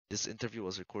This interview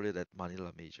was recorded at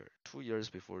Manila Major 2 years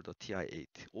before the TI-8.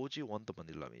 OG won the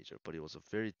Manila Major, but it was a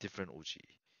very different OG.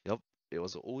 Yup, it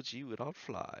was an OG without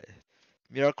Fly.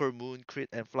 Miracle Moon, Crit,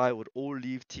 and Fly would all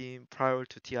leave team prior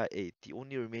to TI-8. The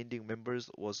only remaining members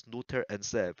was Noter and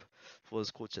Seb, who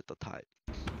was coach at the time.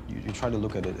 You try to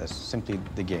look at it as simply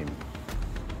the game.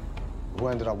 Who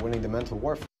ended up winning the mental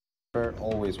warfare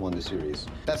always won the series.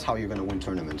 That's how you're going to win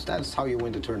tournaments. That's how you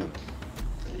win the tournament.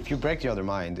 If you break the other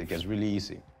mind, it gets really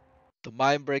easy. The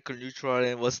Mindbreaker neutral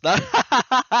lane was not.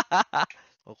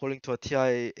 According to a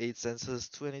TI-8 census,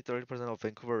 20-30% of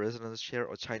Vancouver residents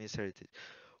share a Chinese heritage.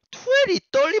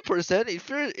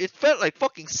 20-30%? It felt like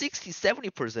fucking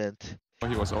 60-70%.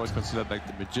 He was always considered like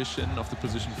the magician of the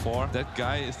position 4. That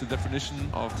guy is the definition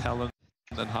of talent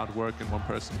and hard work in one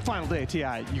person. Final day of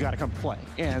TI, you gotta come play.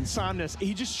 And Somnus,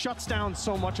 he just shuts down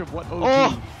so much of what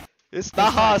OG it's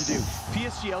Nahas.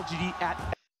 PSG LGD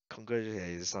at.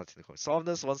 Congratulations, it's not in the court.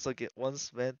 Somnus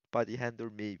once went by the handle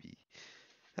maybe.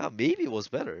 Yeah, maybe was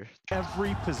better.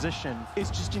 Every position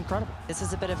is just incredible. This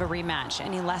is a bit of a rematch.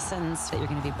 Any lessons that you're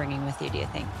going to be bringing with you, do you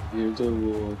think? 其实队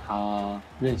伍他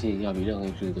韧性要比任何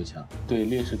一支队都强，对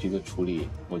劣势局的处理，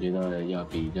我觉得要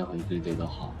比任何一支队都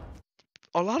好。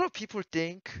A lot of people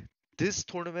think this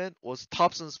tournament was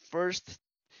Topson's first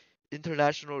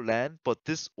international LAN, but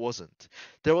this wasn't.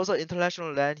 There was an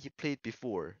international LAN he played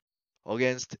before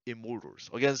against Immortals,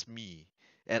 against me,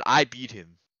 and I beat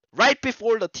him right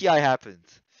before the TI happened.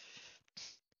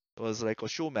 It was like a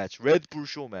show match, Red Bull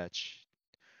show match.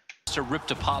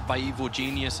 Ripped apart by evil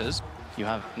geniuses. You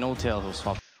have no tail who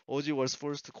swap. OG was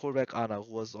forced to call back Anna,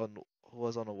 who was on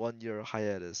a 1-year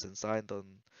hiatus, and signed an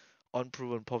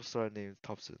unproven pop star named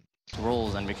Topson.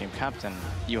 Roles and became captain.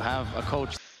 You have a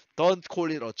coach. Don't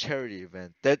call it a charity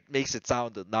event. That makes it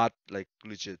sound not like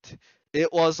legit.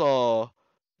 It was a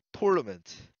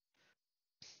tournament.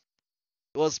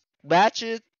 It was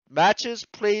matches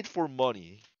played for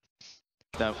money.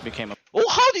 That became a Oh,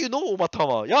 how do you know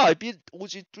Omatama? Yeah, I beat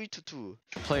OG 3-2.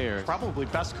 player. Probably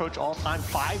best coach all time,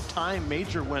 5-time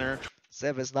major winner.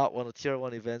 Seb has not won a tier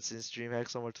 1 event since DreamHack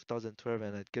Summer 2012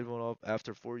 and had given up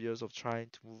after 4 years of trying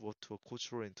to move up to a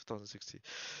coach role in 2016.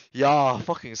 Yeah,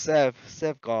 fucking Seb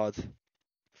God.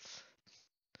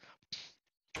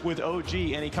 With OG,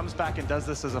 and he comes back and does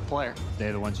this as a player.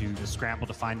 They're the ones who just scramble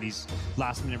to find these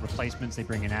last-minute replacements. They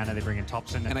bring in Anna, they bring in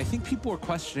Topson. And I think people are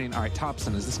questioning, all right,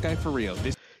 Topson, is this guy for real?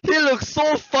 He looks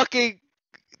so fucking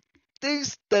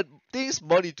things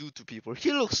money do to people.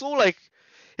 He looks so like,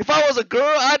 if I was a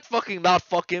girl, I'd fucking not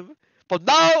fuck him. But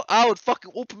now I would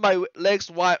fucking open my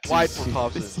legs wide for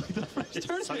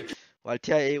Topson. While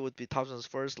TI-8 would be Topson's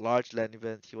first large LAN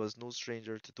event, he was no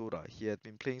stranger to Dota. He had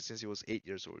been playing since he was 8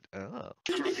 years old.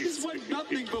 He's won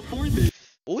nothing before this.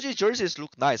 OG jerseys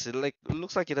look nice. It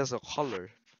looks like it has a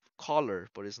collar,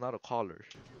 but it's not a collar.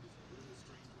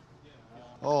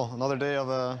 Oh, another day of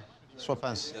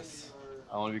sweatpants. Yes.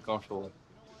 I want to be comfortable.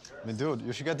 I mean, dude,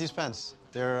 you should get these pants.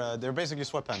 They're basically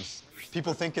sweatpants.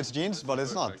 People think it's jeans, but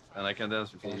it's not. And I can dance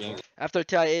before the game. After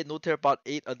TI-8, Noter bought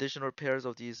 8 additional pairs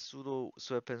of these pseudo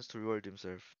sweatpants to reward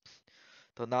himself.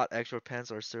 The not actual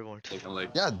pants are still worn.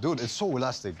 Yeah, dude, it's so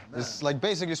elastic. It's like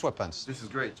basically sweatpants. This is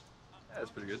great. Yeah,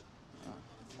 that's pretty good.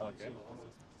 Okay.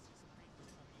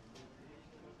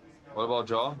 What about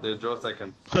Jaw? They draw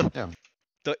second. Yeah.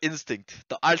 The instinct,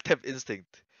 the alt-tab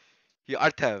instinct. He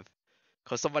alt-tab.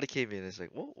 Cause somebody came in and it's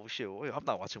like, whoa, oh shit, wait, I'm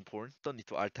not watching porn. Don't need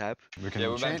to alt-tab. We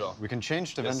can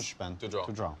change the bench span to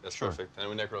draw. That's sure. perfect. And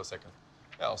we necro second.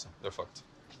 Yeah, awesome. They're fucked.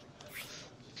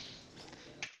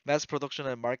 Mass production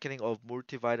and marketing of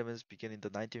multivitamins began in the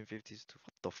 1950s.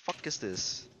 What the fuck is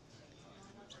this?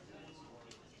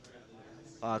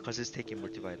 Cause he's taking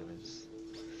multivitamins.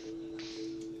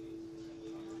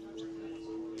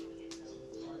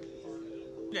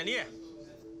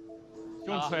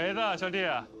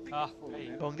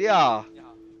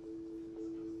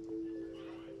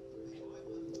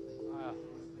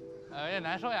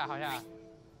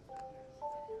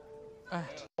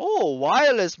 Oh,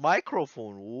 wireless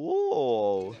microphone.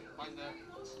 Whoa.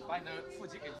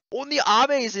 Only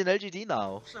Ame is in LGD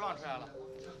now.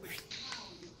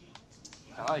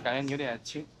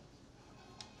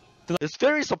 It's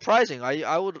very surprising.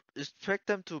 I would expect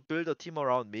them to build a team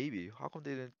around maybe. How come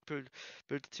they didn't build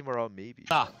a team around maybe?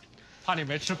 怕你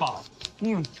没吃饱。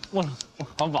我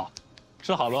好饱，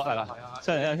吃好了来了。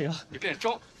有点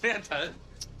重，有点疼。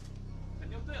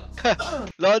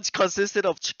 Lunch consisted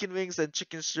of chicken wings and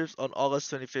chicken strips on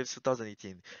August 25th,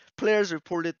 2018. Players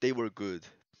reported they were good.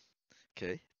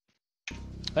 Okay.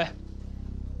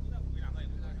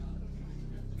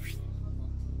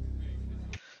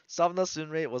 Savna's win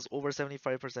rate was over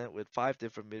 75% with 5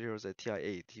 different mid-heroes at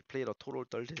TI8. He played a total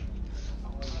 13.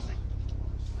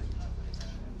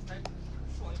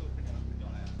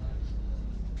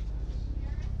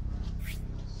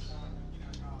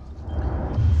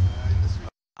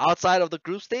 Outside of the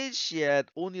group stage, he had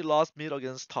only lost mid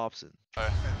against Topson.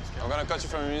 I'm gonna cut you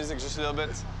from your music just a little bit.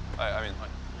 I mean,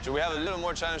 should we have a little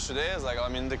more challenge today? It's like, I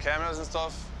mean, the cameras and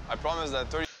stuff. I promise that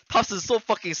 30 Topson's so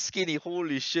fucking skinny,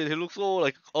 holy shit, he looks so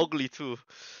like ugly too.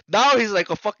 Now he's like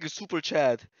a fucking super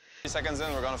Chad. seconds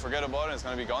in, we're gonna forget about it, it's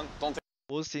gonna be gone. Don't think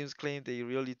Most teams claim they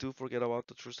really do forget about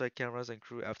the true side cameras and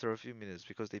crew after a few minutes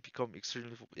because they become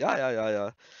extremely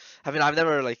yeah. I mean, I've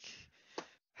never like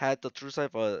had the true side,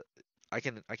 but I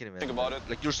can imagine. about it.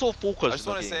 Like you're so focused. I just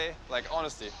wanna say, like,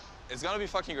 honestly, it's gonna be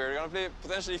fucking great. We're gonna play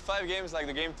potentially 5 games like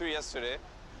the game 3 yesterday.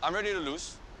 I'm ready to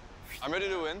lose. I'm ready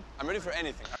to win. I'm ready for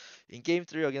anything. In game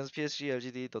 3 against PSG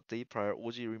LGD, the day prior,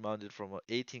 OG rebounded from a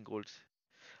 18 goal.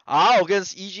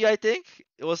 Against EG, I think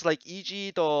it was like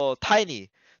EG the tiny.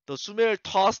 The Sumer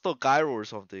tossed the gyro or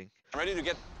something. I'm ready to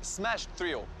get smashed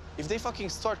 3-0. If they fucking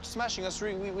start smashing us,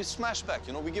 we smash back.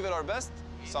 You know, we give it our best.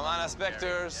 Some Anna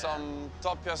Spectre, some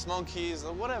Top PS Monkeys,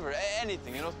 whatever,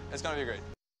 anything. You know, it's gonna be great.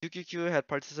 QQQ had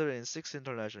participated in 6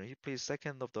 international. He placed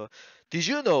second of the. Did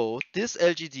you know this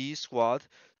LGD squad,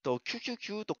 the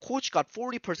QQQ, the coach got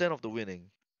 40% of the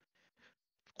winning.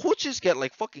 Coaches get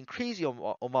like fucking crazy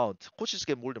amount. Coaches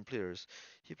get more than players.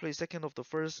 He played second of the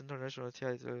first international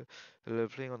TI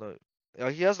playing on the.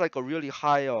 He has like a really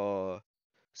high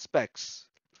specs,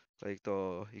 like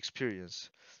the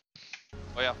experience.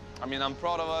 Oh yeah, I mean, I'm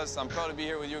proud of us. I'm proud to be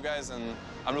here with you guys, and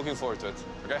I'm looking forward to it.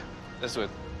 Okay, let's do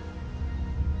it.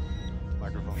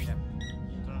 Microphone.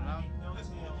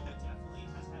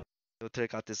 Hotel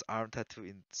got this arm tattoo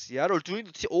in Seattle doing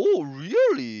the oh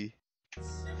really?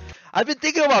 I've been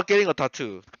thinking about getting a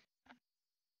tattoo.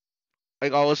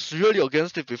 Like I was really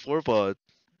against it before, but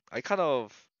I kind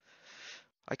of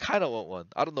want one.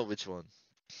 I don't know which one.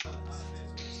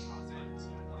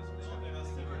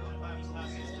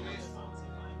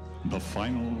 The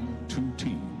final 2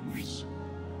 teams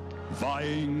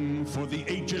vying for the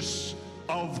Aegis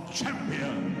of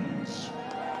Champions.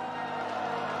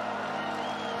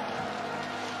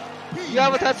 You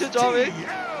have a tattoo, Johnny?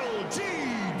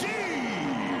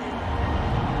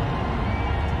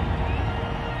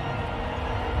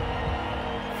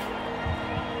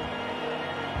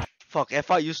 Fuck,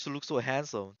 FI used to look so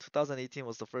handsome. 2018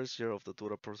 was the first year of the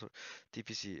Dota Pro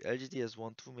TPC. LGD has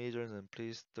won 2 majors and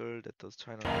placed 3rd at the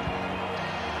China.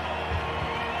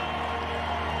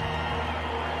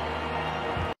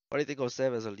 What do you think of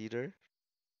Sev as a leader?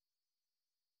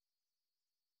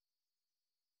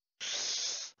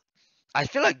 I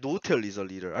feel like Notel is a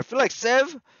leader. I feel like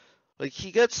Sev, like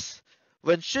he gets,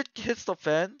 when shit hits the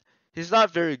fan, he's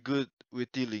not very good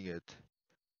with dealing it.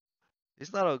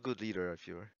 He's not a good leader, I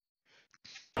feel.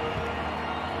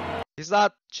 She's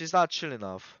not chill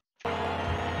enough. Big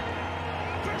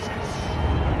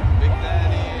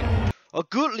Daddy. A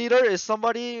good leader is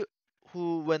somebody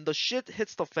who, when the shit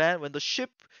hits the fan, when the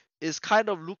ship is kind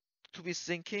of looked to be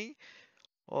sinking,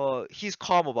 he's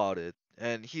calm about it,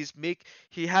 and he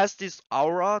has this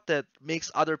aura that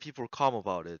makes other people calm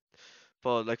about it.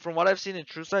 But like from what I've seen in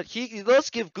True Sight, he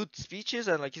does give good speeches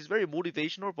and like he's very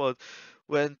motivational. But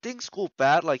when things go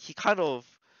bad, like he kind of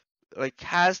like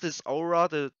has this aura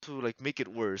to like make it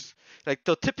worse, like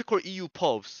the typical EU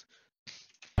pubs.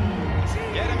 Get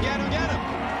him, get him, get him!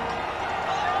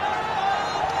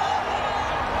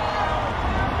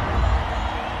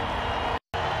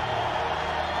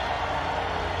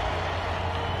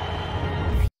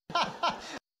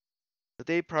 The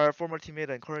day prior, former teammate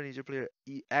and current Egypt player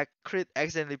Crit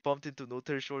accidentally bumped into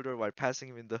Notel's shoulder while passing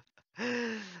him in the.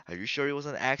 Are you sure it was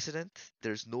an accident?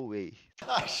 There's no way.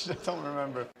 I don't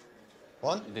remember.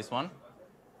 One? This one?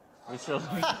 Which one?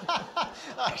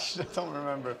 I don't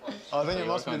remember. I think it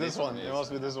must be this one. It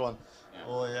must be this one.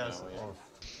 Oh yes.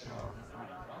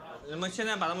 你们现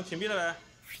在把他们屏蔽了呗？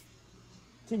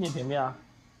禁止屏蔽啊！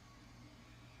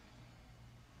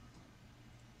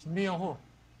屏蔽用户。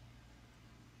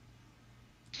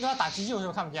那要打机器的时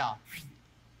候看不见啊？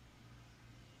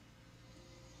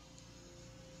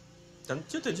咱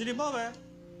就等机器报呗。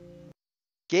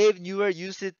 Gabe Newer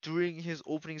used it during his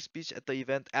opening speech at the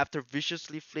event after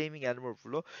viciously flaming Admiral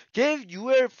Brulo. Gabe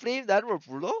Newer flamed Admiral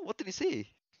Brulo? What did he say?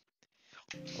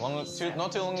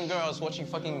 Not too long ago, I was watching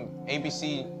fucking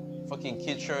ABC fucking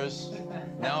kid shows.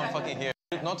 Now I'm fucking here.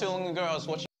 Not too long ago, I was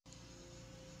watching.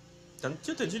 咱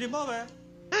就等机器报呗。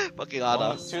 Fucking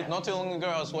Anna. Not too long ago,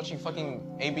 I was watching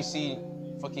fucking ABC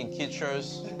fucking kid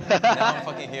shows. Now I'm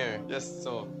fucking here. Yes,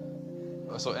 so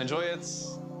enjoy it.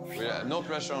 We had no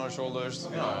pressure on our shoulders.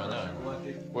 No.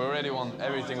 We already won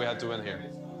everything we had to win here.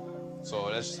 So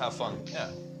let's just have fun. Yeah.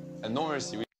 And no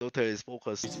mercy. Dota is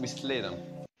focused. We slay them.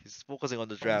 He's focusing on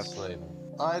the draft.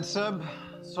 Alright, Seb.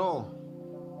 So,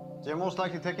 they're most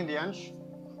likely taking the Ench.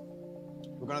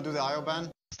 We're gonna do the IO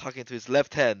ban. He's talking to his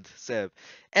left hand, Seb.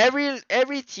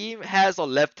 Every team has a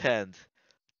left hand.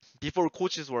 Before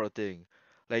coaches were a thing.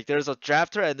 Like there's a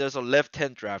drafter and there's a left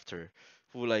hand drafter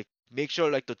who like make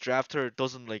sure like the drafter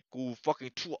doesn't like go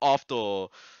fucking too off.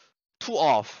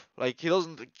 Like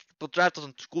the draft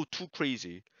doesn't go too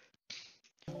crazy.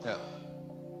 Yeah.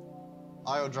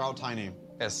 IO draw tiny.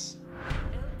 Yes.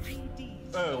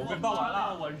 我被爆完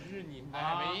了，我日你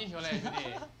妈！没英雄嘞，兄弟，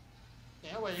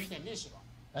点会有点历史吧。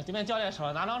对面教练手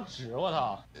上拿张纸，我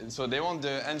操！ So they want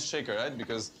the end shaker, right?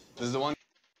 Because this is the one.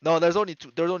 No, there's only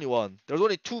two. There's only one. There's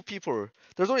only two people.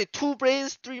 There's only 2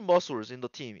 brains, 3 muscles in the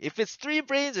team. If it's 3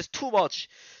 brains, it's too much.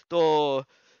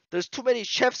 There's too many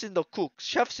chefs in the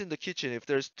kitchen. If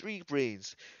there's 3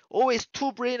 brains, always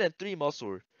 2 brain and 3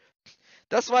 muscle.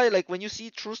 That's why like when you see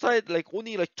True Side, like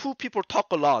only like 2 people talk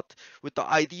a lot with the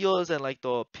ideas and like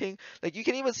the ping. Like you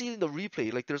can even see it in the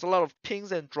replay. Like there's a lot of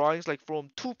pings and drawings like from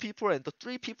 2 people, and the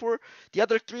 3 people, the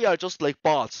other 3 are just like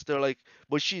bots. They're like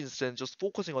machines and just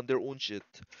focusing on their own shit.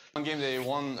 One game they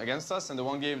won against us, and the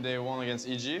one game they won against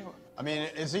EG. I mean,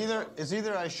 it's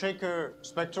either a Shaker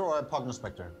Spectre or a Pugna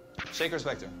Spectre. Shaker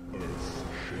Spectre.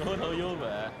 有头有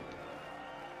尾。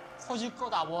后期够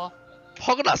打不？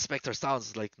 Pugna Spectre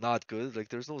sounds like not good. Like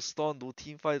there's no stun, no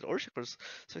team fight, or Shaker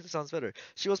Spectre sounds better.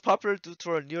 She was popular due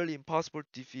to her nearly impossible to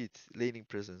defeat laning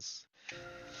presence.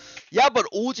 Yeah, but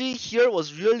OG here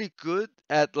was really good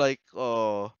at like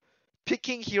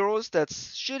picking heroes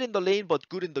that's shit in the lane but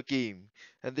good in the game,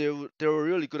 and they were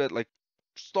really good at like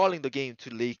stalling the game to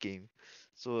late game.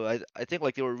 So I think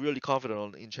like they were really confident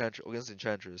on against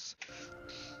Enchantress.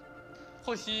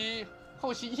 后期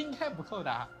应该不够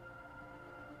打。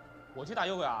 我去打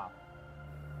右轨啊！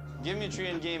 Give me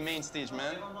 3 in game main stage,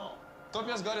 man.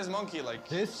 Topia's got his monkey, like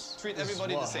This treat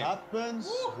everybody the same. happens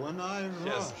when I rush.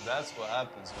 Yes, that's what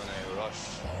happens when I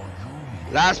rush.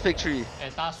 Last victory. 哎，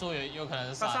大树有可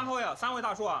能是他3位啊，3位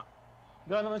大树啊！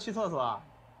不要他们去厕所啊！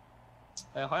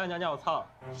哎，好像娘娘，我操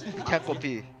Can't go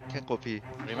pee. Can't go pee.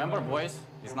 Remember, boys,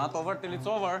 it's not over till it's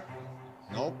over.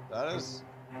 Nope, that is.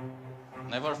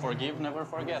 Never forgive, never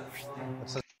forget.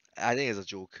 I think it's a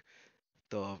joke.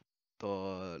 The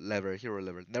hero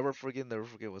lever. Never forget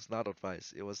was not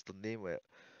advice. It was the name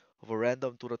of a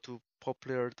random Dota 2 pop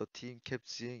player the team kept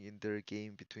seeing in their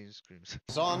game between screams.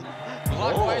 It's on. Good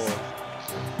luck, boys.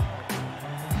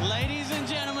 Ladies and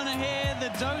gentlemen, are here the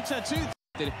Dota 2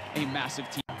 did a massive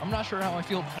team. I'm not sure how I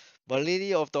feel.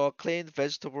 Malini of the acclaimed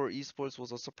Vegetable Esports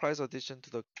was a surprise addition to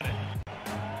the.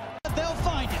 They'll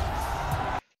find it.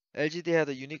 LGD had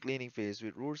a unique laning phase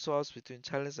with rule swaps between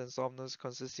Challenge and Somnus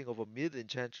consisting of a mid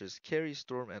Enchantress, carry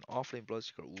Storm, and offlane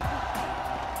Bloodseeker.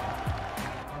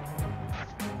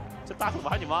 这大手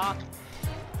把你妈！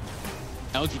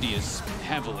 LGD is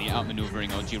heavily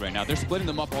outmaneuvering OG right now. They're splitting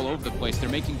them up all over the place. They're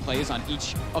making plays on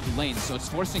each of the lanes, so it's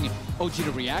forcing OG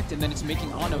to react, and then it's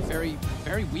making Ana very,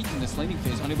 very weak in this laning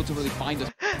phase, unable to really find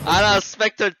a... Ana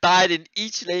Spectre died in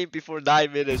each lane before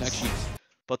 9 minutes.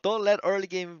 But don't let early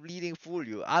game leading fool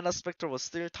you. Ana Spectre was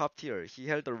still top tier. He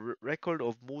held the record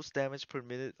of most damage per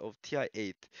minute of TI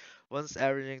 8, once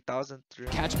averaging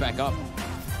 1,300. Catch back up.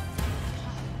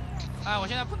 哎，我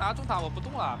现在不拿中塔，我不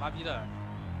动了，妈逼的。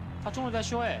他中路在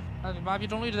修哎，那你妈逼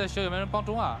中路一直在修，有没有人帮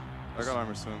中啊 I got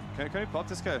armor soon. Can you pop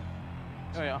this guy?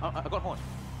 Oh yeah, I got horn.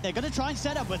 They're going to try and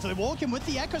set up, but they're walking with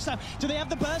the Echo Slam. Do they have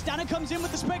the burst? Anna comes in with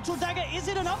the Spectral Dagger. Is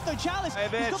it enough though? Chalice, he's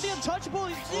got the Untouchable.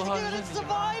 He's going to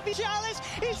survive. Chalice,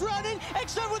 he's running.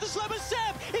 Exo with the Slammer.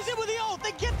 Seb, he's in with the ult.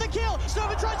 They get the kill.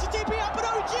 Snowman tries to TP up at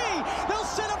OG. They'll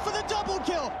set up for the double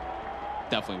kill.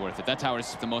 Definitely worth it. That tower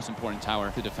is the most important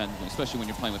tower to defend, especially when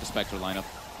you're playing with the Spectre lineup.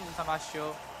 一直他妈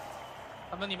修，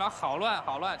他们你妈好乱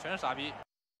好乱，全是傻逼。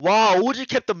 Wow, OG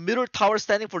kept the middle tower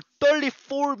standing for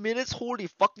 34 minutes. Holy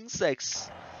fucking sex.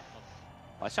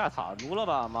 把下塔撸了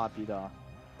吧，妈逼的！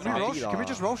 Can we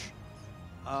just rush?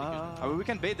 I mean, we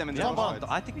can bait them in the outside.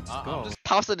 I think we just go.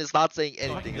 Topson is not saying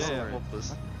anything. It's so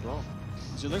hopeless.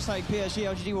 So it looks like PSG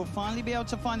LGD will finally be able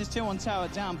to find this tier 1 tower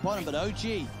down bottom, but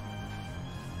OG.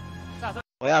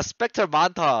 Oh yeah, Spectre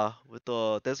Manta with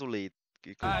the Desolate.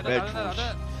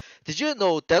 Did you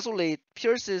know Desolate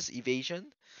pierces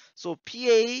evasion? So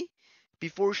PA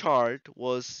before Shard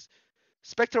was...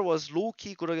 Spectre was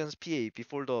low-key good against PA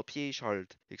before the PA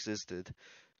Shard existed.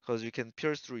 Because you can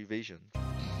pierce through evasion.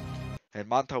 And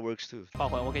Manta works too. 爆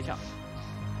魂我可以抢，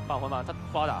爆魂吧，他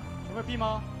不好打，前面 B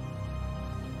吗？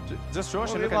 Just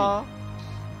rush and look at me.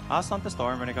 I'll stunt the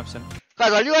storm when it comes in.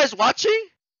 Guys, are you guys watching?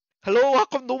 Hello? How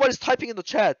come nobody's typing in the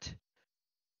chat?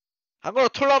 I'm gonna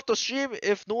turn off the stream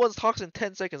if no one talks in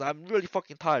 10 seconds. I'm really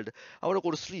fucking tired. I wanna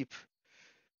go to sleep.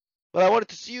 But I wanted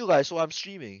to see you guys, so I'm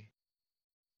streaming.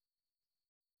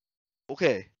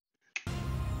 Okay.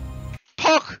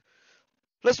 Talk!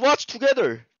 Let's watch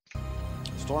together.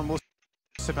 Storm will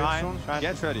sit down.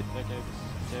 Get ready.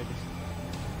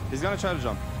 He's gonna try to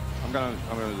jump. I'm gonna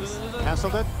do this.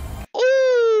 Cancelled it.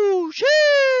 Oh,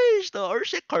 sheesh! The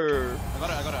Earthshaker.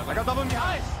 I got double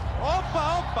nice.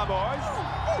 Oppa, boys.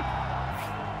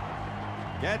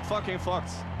 Get fucking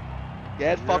fucked.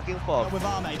 Get fucking fucked. With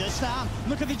Arme, there's Sam.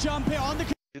 Look at the jump here on the.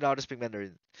 You know how to speak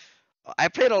Mandarin. I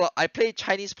played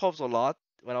Chinese pubs a lot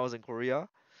when I was in Korea.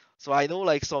 So I know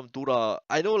like some Dota.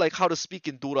 I know like how to speak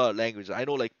in Dota language. I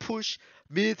know like push,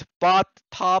 mid, bot,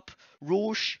 top,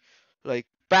 rosh, like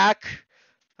back.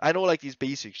 I know like these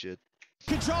basic shit.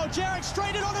 Control, Jarek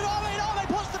straight in on it, Arme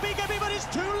puts the BKB, but it's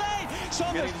too late.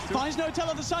 Saunders finds no tell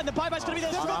on the side, the buyback's gonna be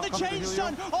there. They've got the chain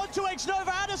stun onto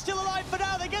X-Nova. Anna's still alive for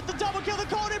now. They get the double kill, the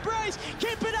cold embrace,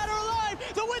 keeping Anna alive.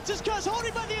 The Winter's Curse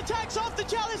holding by the attacks off the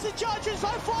chalice. The judges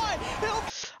are fine.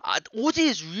 OG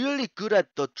is really good at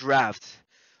the draft.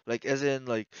 Like as in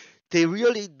like they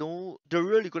really know, they're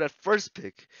really good at first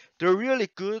pick. They're really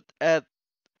good at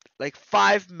like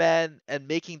 5-man and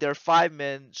making their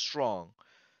 5-man strong.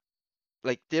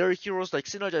 Like their heroes like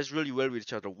synergize really well with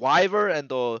each other. Wyver and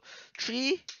the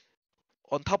tree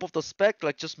on top of the spec,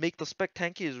 like just make the spec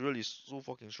tanky is really so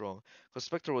fucking strong. Because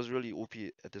Spectre was really OP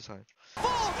at this time.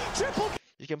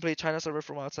 You can play China server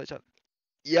from outside China.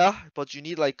 Yeah, but you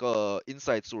need like a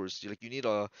inside source. Like you need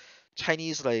a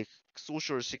Chinese like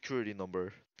social security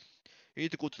number. You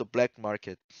need to go to the black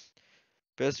market.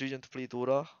 Best region to play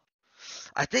Dota.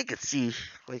 I think it's C.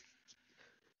 Like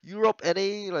Europe,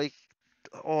 NA, like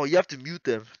oh you have to mute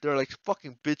them. They're like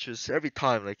fucking bitches every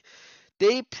time. Like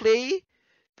they play.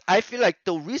 I feel like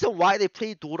the reason why they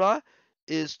play Dota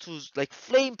is to like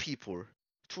flame people,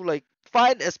 to like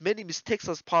find as many mistakes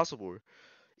as possible.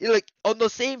 Like on the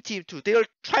same team too. They are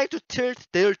trying to tilt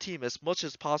their team as much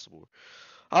as possible.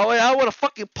 I wanna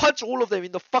fucking punch all of them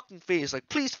in the fucking face. Like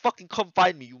please fucking come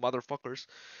find me, you motherfuckers.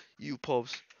 You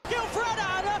pubs. Kill for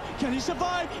Anna. Can he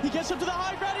survive? He gets up to the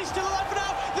high ground. He's still alive for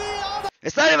now.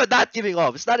 It's not even not giving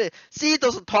up. It's not. C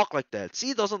doesn't talk like that.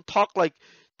 C doesn't talk like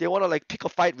they wanna like pick a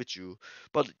fight with you.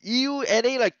 But EU,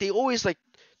 NA, like they always like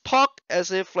talk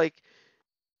as if like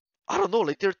I don't know.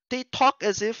 Like they talk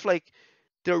as if like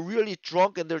they're really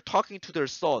drunk and they're talking to their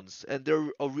sons and their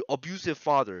abusive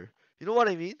father. You know what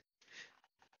I mean?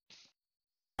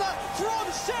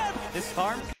 From Seb. This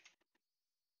storm.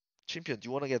 Champion, do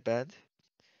you want to get banned?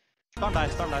 Storm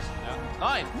dice.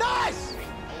 Nice! Nice!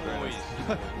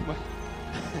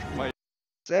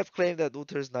 Seb claimed that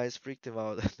Luther's nice freaked him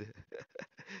out.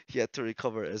 He had to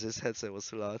recover as his headset was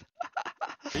too loud.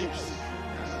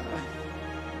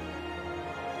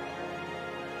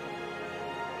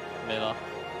 没了，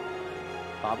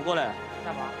打不过来，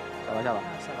下吧，下吧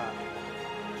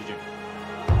，GG。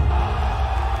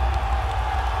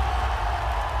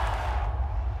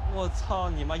我操，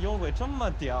你妈幽鬼这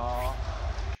么屌！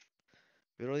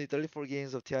 With only 34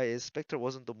 games of TIA, Spectre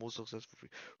wasn't the most successful.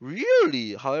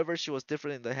 Really? However, she was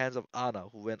different in the hands of Anna,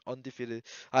 who went undefeated.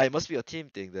 Ah, it must be a team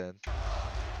thing then.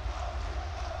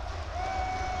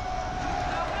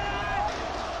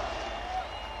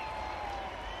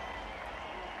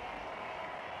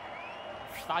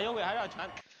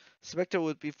 Spectre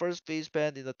would be first face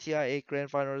banned in the TIA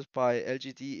Grand Finals by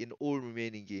LGD in all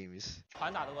remaining games.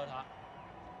 团打得过他，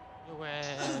就会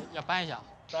要搬一下。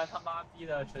不然他妈逼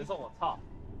的神送我操！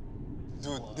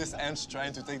 Dude, this Ant's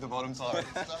trying to take the bottom tower.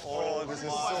 Oh, this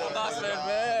is so man.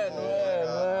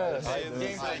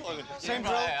 Same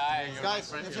drill.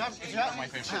 Guys, if you have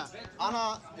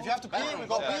Anna, if you have to pee, we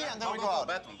go pee and then we go out.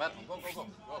 Go.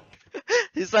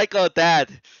 He's like a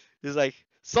dad. He's like,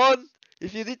 son,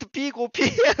 if you need to pee, go pee.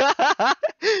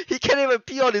 He can't even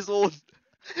pee on his own.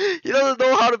 He doesn't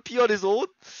know how to pee on his own.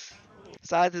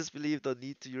 Scientists believe the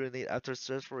need to urinate after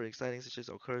stressful or exciting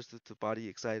situation occurs due to body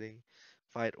exciting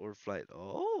fight or flight.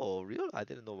 Oh, real? I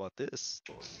didn't know about this.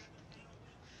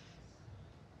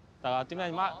 大哥，对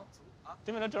面你妈，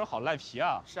对面的阵好赖皮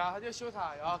啊！是啊，他就修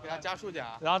塔，然后给他加数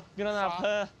甲，然后盯着那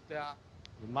喷。对啊，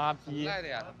你妈逼！赖的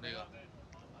呀，他们这个。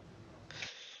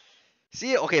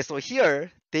 See, okay, so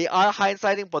here they are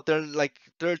hindsighting, but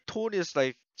their tone is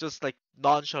like just like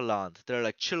nonchalant. They're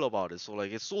like chill about it. So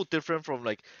like it's so different from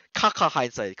like Kaka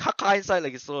hindsight. Kaka hindsight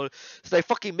like it's like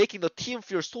fucking making the team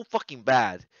feel so fucking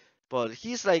bad. But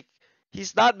he's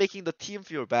not making the team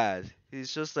feel bad.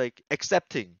 He's just like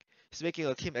accepting. He's making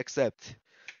the team accept.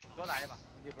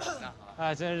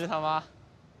 哎，真是他妈！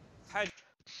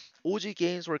 OG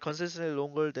games were consistently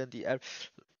longer than the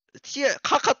average. Yeah,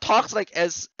 Kaka talks like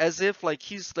as if like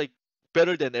he's like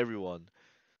better than everyone,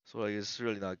 so like it's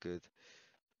really not good.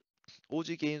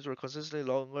 OG games were consistently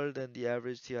longer than the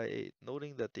average TI8,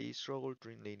 noting that they struggled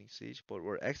during laning stage but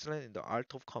were excellent in the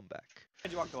art of comeback. 太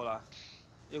鸡巴狗了，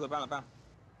一会儿办了办。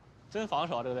真防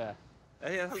守啊，对不对？而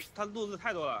且他路子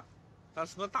太多了，他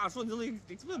什么大树你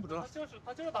根本不知道。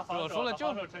他就是打防守。我说了就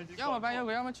要么搬右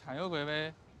轨，要么抢右轨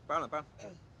呗。搬了搬。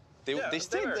They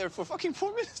stayed there for fucking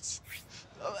 4 minutes.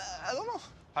 I don't know.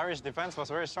 Irish defense was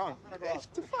very strong. What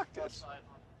the fuck, dude?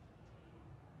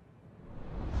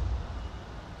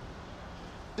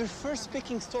 They're first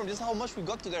picking Storm. This is how much we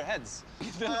got to their heads.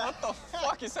 What the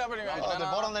fuck is happening right now? The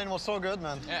bottom lane was so good,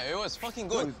 man. Yeah, it was fucking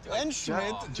good. Do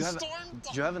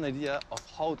you have an idea of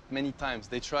how many times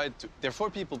they tried to... There are 4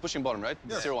 people pushing bottom, right?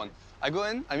 Yes. Tier 1. I go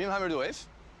in, I hammer the wave,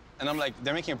 and I'm like,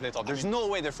 they're making a play top. There's no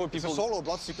way there are 4 people... It's a solo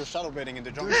Bloodseeker shadow baiting in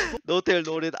the jungle. Notail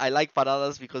noted, I like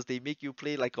bananas because they make you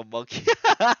play like a monkey.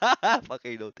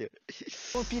 Fucking Notail.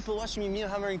 4 people watching me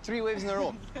hammering 3 waves in a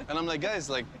row. And I'm like, guys,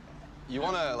 like, you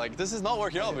wanna, like, this is not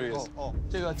working out for you.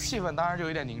 这个气氛当然就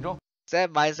有点凝重。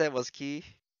 That mindset was key.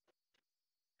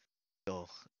 No,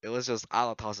 it was just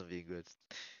Alan Topson being good.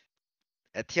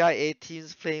 At TI8,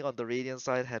 teams playing on the Radiant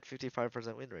side had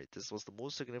 55% win rate. This was the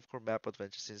most significant map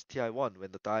advantage since TI1,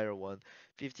 when the Dire won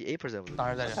 58% win rate. 当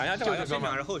然在想一下，这把先选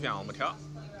还是后选？我们挑。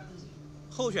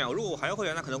后选，如果我还有后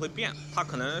选，那可能会变。他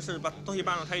可能是把东西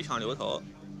搬了，他一抢流头。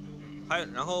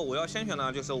然后我要先选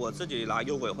呢，就是我自己拿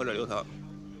右轨或者流头。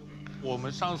我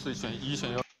们上次选1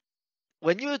选右。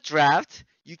 When you draft,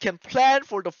 you can plan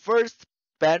for the first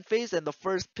ban phase and the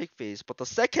first pick phase, but the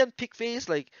second pick phase,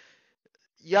 like,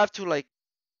 you have to like,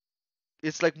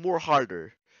 it's like more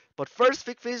harder. But first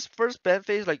pick phase, first ban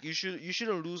phase, like you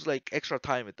shouldn't lose like extra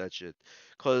time with that shit,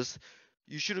 cause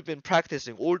you should have been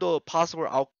practicing all the possible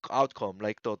outcome,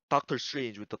 like the Doctor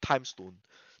Strange with the time stone.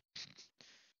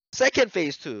 Second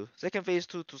phase too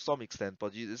to some extent,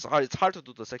 but it's hard to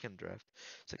do the second draft,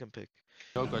 second pick.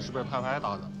 右轨是被拍拍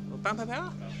打的。搬拍拍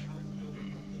啊！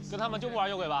跟他们就不玩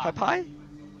右轨吧？拍拍？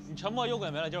你沉默右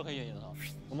轨没了，就是可以引头。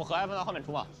我们和爱分到后面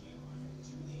出嘛，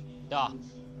对吧？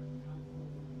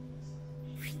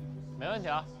没问题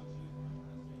啊。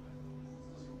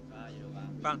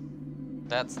搬。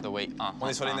 That's the way. On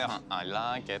est sur les nerfs. I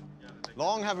like it.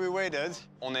 Long have we waited.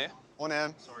 On est sur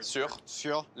les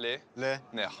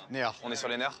nerfs. On est sur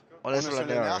les nerfs. On est sur les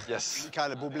nerfs. Yes.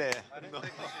 Michael Bublé.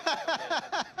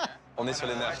 On est sur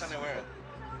les nerfs.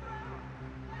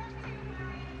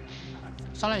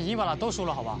 上来已经把他都输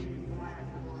了，好吧？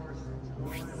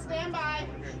 Stand by.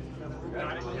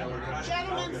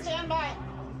 Gentlemen, stand by.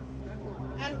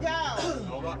 And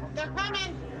go. They're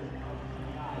coming.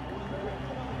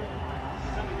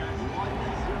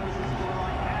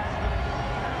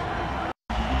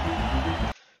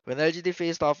 When LGD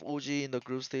faced off OG in the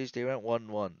group stage, they went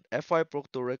 1-1. FY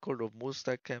broke the record of most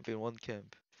stack camp in one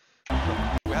camp.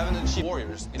 We haven't achieved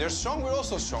warriors. They're strong, we're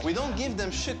also strong. We don't give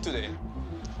them shit today.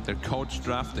 They're coach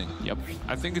drafting. Yep.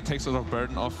 I think it takes a lot of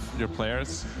burden off your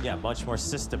players. Yeah, much more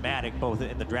systematic both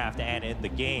in the draft and in the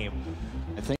game.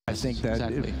 I think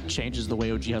that it changes the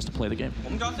way OG has to play the game. 我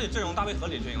们只要自己阵容搭配合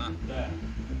理就赢了。对。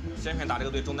先选打这个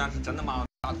队中单是真的吗？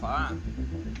大团。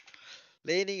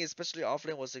 Laning, especially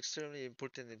offlane, was extremely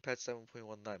important in patch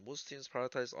 7.19. Most teams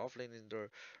prioritized offlane in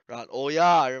their round. Oh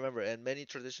yeah, I remember. And many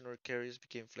traditional carries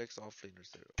became flex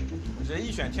offlaners there. 人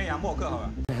一选天涯默克，好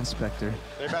吧。 Ban Spectre.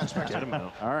 They ban Spectre. Get him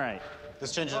out. All right.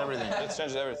 This changes everything. This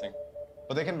changes everything.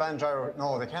 But they can ban Gyro.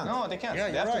 No, they can't. No, they can't. Yeah,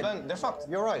 they you're have right. to ban. They're fucked.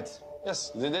 You're right.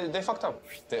 Yes, they fucked up.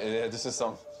 This is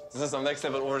some next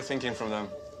level overthinking from them.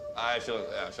 I feel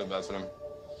bad for them.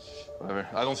 Whatever.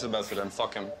 I don't feel bad for them.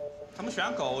 Fuck them. 他们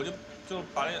选狗，我就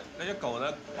把那些狗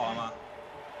的跑了吗？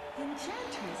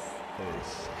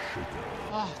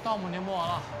啊，到我们年末完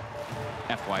了。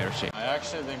 FY or shake. I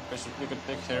actually think we could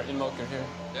pick here Invoker here.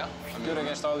 Yeah. Good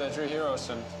against all the 3 heroes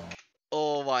and.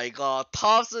 Oh my god,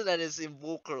 Topson and his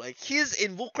Invoker, like his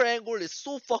Invoker angle is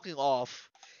so fucking off.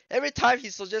 Every time he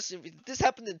suggests, this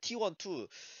happened in T1 too.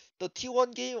 The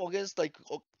T1 game against like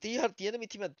they had the enemy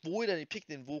team had Void and he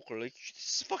picked Invoker. Like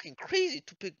it's fucking crazy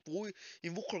to pick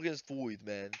Invoker against Void,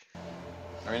 man.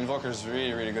 Our Invoker is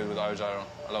really, really good with our gyro.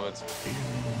 I love it.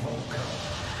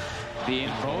 The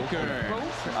Invoker.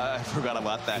 I forgot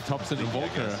about that. The Topson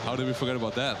Invoker. How did we forget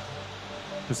about that?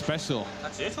 The special. 他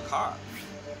直接出卡尔。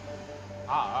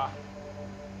啊！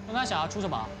刚才想要出什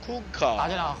么？坤卡。打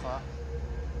这两盒。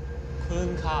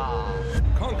坤卡。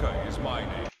Conquer is my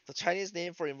name. The Chinese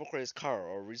name for Invoker is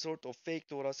Car, a resort of fake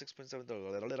Dota 6.7.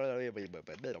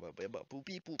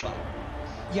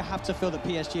 You have to feel that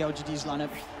PSG LGD's lineup,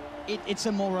 it's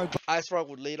a more robust. Ice Rock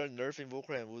would later nerf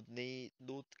Invoker and would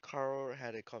note Carl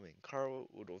had it coming. Carl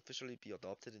would officially be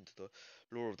adopted into the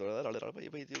lore of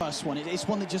the First one, it's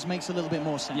one that just makes a little bit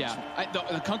more sense. Yeah,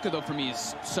 the Kunkka though for me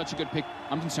is such a good pick.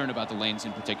 I'm concerned about the lanes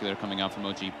in particular coming out from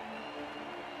OG.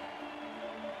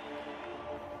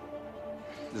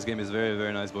 This game is very,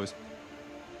 very nice, boys.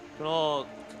 然后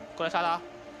过来杀他！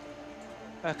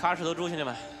哎，卡石头猪，兄弟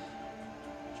们，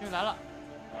兄弟来了！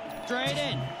 Straight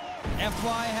in.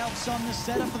 FY helps on the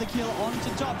setup for the kill onto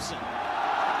Topson.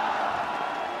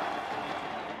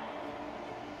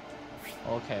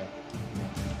 OK，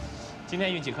 今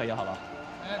天运气可以，好吧？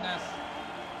哎 ，nice。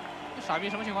这傻逼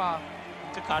什么情况？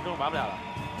这卡中玩不了了。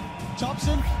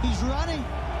 Topson, he's running,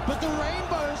 but the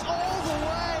rainbows all the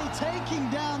way, taking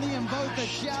down the Invoker.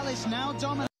 Chalice now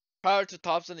dominant. Prior to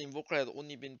Topson, Invoker had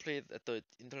only been played at the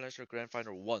International Grand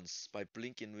Final once by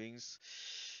Blink in Wings.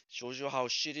 Shows you how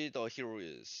shitty the hero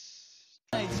is.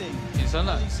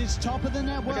 It's top of the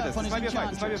net worth on his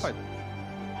enchanters. This might be a fight.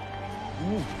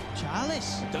 Ooh,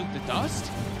 Chalice. The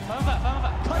dust? Cut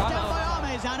down by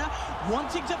Armes, Anna.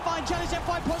 Wanting to find Chalice.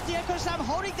 FY puts the Echo Slam,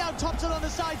 holding down Topson on the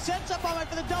side. Sets up Armes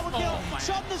for the double kill.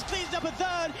 Somnus cleans up a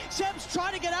third. Seb's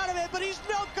trying to get out of it, but he's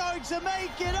not going to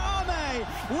make it. Armes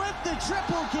with the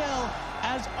triple kill.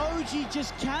 As OG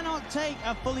just cannot take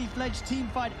a fully fledged team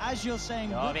fight, as you're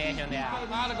saying. Oh,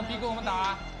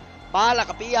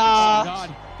 God,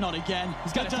 not again.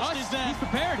 He's got the dust is there. He's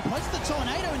prepared. Puts the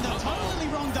tornado in the totally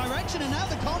wrong direction, and now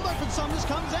the combo from Somnus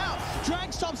comes out.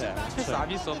 Drags Topson back to the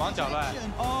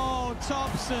Oh,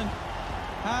 Topson.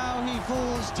 How he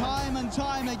falls time and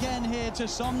time again here to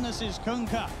Somnus's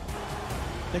Kunkka.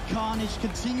 The carnage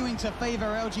continuing to favor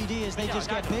LGD as they just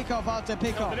get pick-off after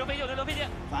pick-off.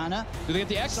 Vanna. Do they get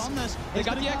the X? Somnus. They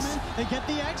got the X. They get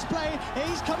the X play.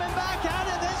 He's coming back at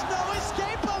it. There's no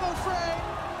escape, I'm afraid.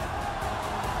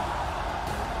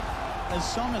 As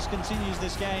Somnus continues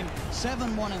this game,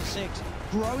 7-1 and 6,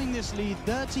 growing this lead,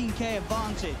 13k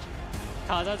advantage.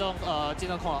 卡在中技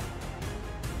能控了，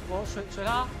我水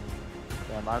他，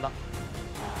对，马上到。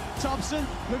 Topson,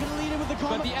 we're going to lead him with the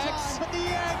combo. But the X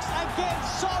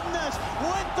against Somnus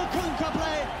with the Kunkka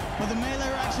play. But the melee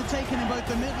racks are taken in both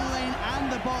the middle lane and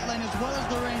the bot lane, as well as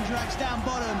the range racks down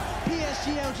bottom.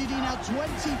 PSG LGD now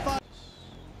 25.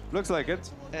 Looks like it.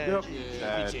 Yep.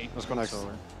 Let's go next.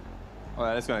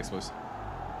 Alright, let's go next, boys.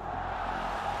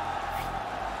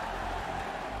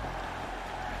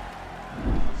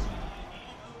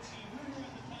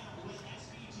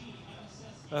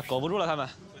 All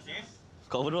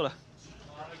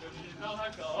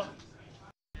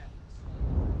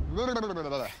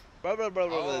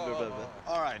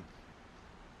right.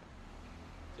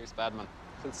 Cheers, Badman.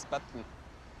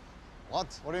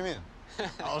 What? What do you mean?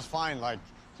 I was fine. Like,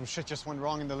 some shit just went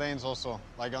wrong in the lanes also.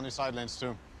 Like, on the side lanes,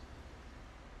 too.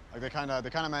 Like, they kind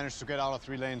of managed to get out of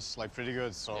 3 lanes, like, pretty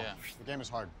good. So, the game is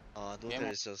hard.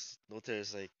 Noter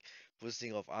is like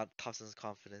boosting of Topson's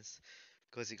confidence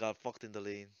because he got fucked in the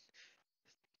lane.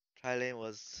 Tri lane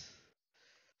was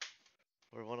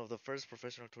one of the first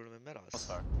professional tournament metas.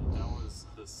 That was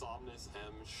the Somnus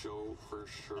M show for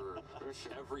sure.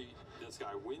 This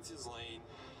guy wins his lane,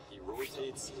 he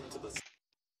rotates to the.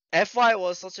 FY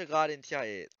was such a god in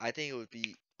TI8. I think it would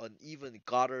be an even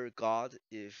godder god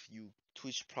if you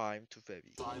Twitch Prime to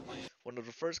Febby. One of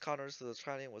the first counters to the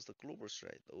Tri lane was the Global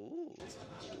Strike. Ooh.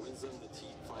 He wins them the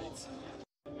team fights.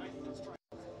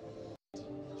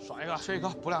 甩一个，睡一个，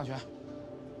补2拳。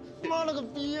妈了个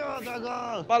逼啊，大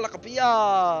哥！妈了个逼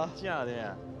啊！这样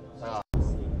的。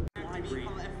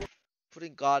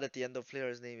Putting God at the end of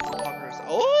player's name is a popular.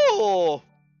 Oh!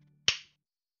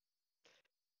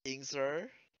 Sir,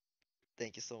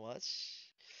 thank you so much.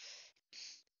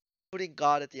 Putting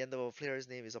God at the end of a player's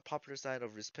name is a popular sign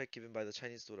of respect given by the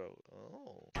Chinese Dota.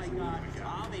 Oh.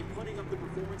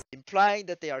 Implying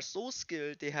that they are so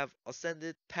skilled they have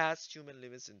ascended past human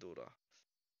limits in Dota.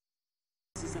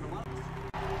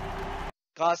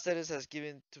 God status has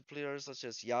given to players such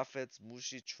as Yafet,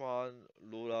 Mushi, Chuan,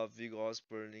 Lola, Vigos,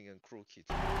 Burning, and Crowkid.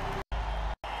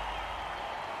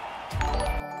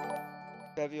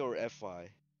 Febby or FY?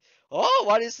 Oh,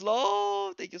 what is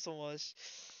love? Thank you so much.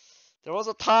 There was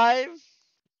a time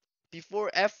before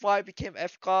FY became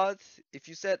F-God. If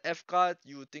you said F-God,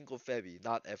 you would think of Febby,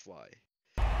 not FY.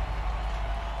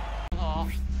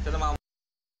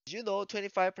 Did you know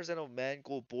 25% of men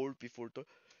go bold before the...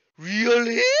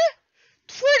 Really?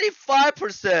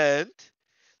 25%?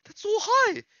 That's so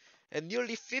high! And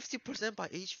nearly 50% by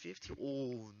age 50.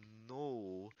 Oh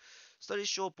no. Studies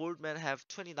show bald men have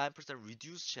 29%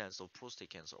 reduced chance of prostate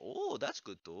cancer. Oh, that's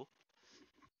good though.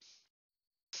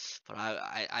 But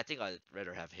I think I'd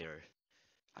rather have hair.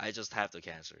 I just have the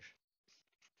cancer.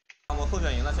 我候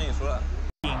选赢了，胜你输了。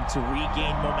 To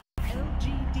regain momentum.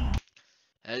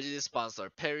 LG sponsor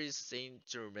Paris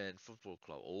Saint-Germain Football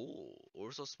Club. Oh,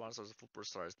 also sponsors football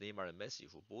stars Neymar and Messi,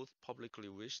 who both publicly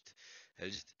wished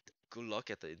LG good luck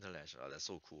at the international. Oh, that's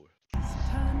so cool.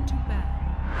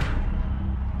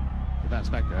 That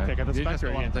Spectre. Okay, get the Spectre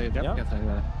again.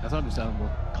 That's understandable.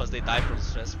 Because they die from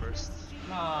stress first.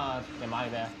 那给蚂蚁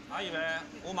呗。蚂蚁呗，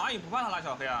我蚂蚁不怕他拉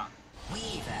小黑啊。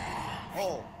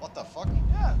 Oh, what the fuck?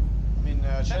 Yeah. I mean,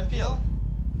 champion.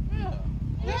 Yeah.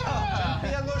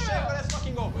 Champion, no shame, but let's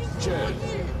fucking go.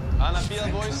 Anna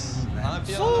PL boys. Anna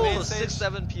PL on the main stage.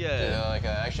 6-7 PL. Yeah, like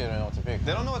I actually don't know what to pick.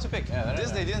 They don't know what to pick. Yeah,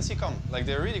 this they didn't see come. Like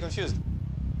they're really confused.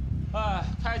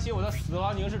 开启我的死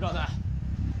亡凝视状态。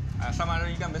哎，上半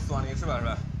日应该没死亡凝视吧？是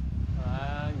吧？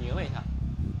拧了一下。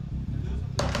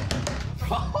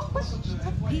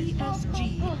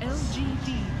 PSG,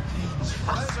 LGD.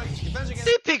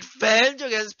 They pick Venge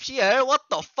against PL? What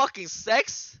the fucking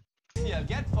sex? Yeah,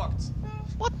 get fucked.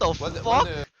 What the fuck? What?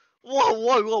 Shit.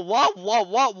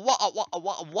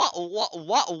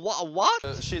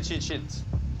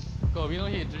 狗逼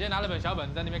东西，直接拿了本小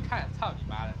本在那边看，操你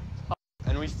妈的！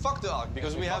 And we fucked the ARC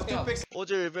because we have 2 picks.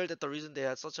 OJ revealed that the reason they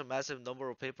had such a massive number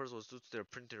of papers was due to their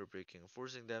printer breaking,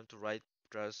 forcing them to write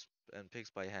drafts and picks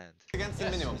by hand. Against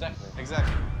the minimum.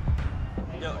 Exactly.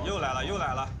 又来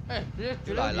了。哎，直接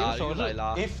比手势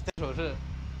 ，if 手势。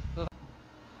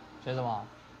学什么？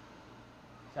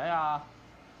想呀，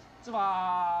这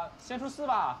把先出4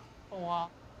吧，凤凰。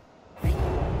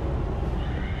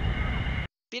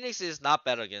 Phoenix is not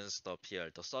bad against the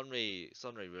PL. The Sunray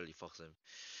really fucks him,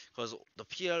 because the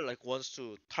PL like wants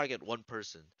to target one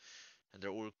person, and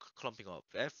they're all clumping up.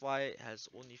 FY has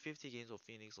only 50 games of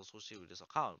Phoenix associated with this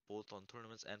account, both on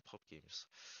tournaments and pub games.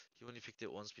 He only picked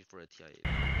it once before a TI8.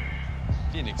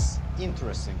 Phoenix.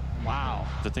 Interesting. Wow.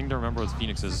 The thing to remember with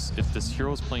Phoenix is if this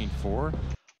hero's playing 4.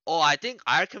 Oh, I think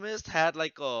Alchemist had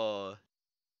like a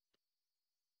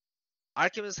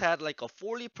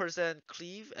 40%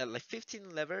 cleave at like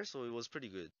 15 lever, so it was pretty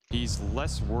good. He's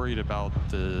less worried about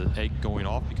the egg going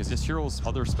off because this hero's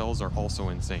other spells are also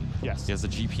insane. Yes. He has the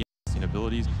GPS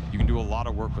abilities. You can do a lot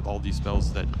of work with all these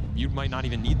spells that you might not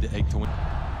even need the egg to win.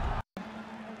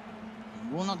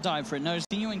 Will not die for it. No,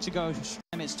 continuing to go.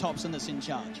 It's Topson that's in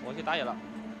charge. 我去打野了，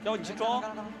要你去中。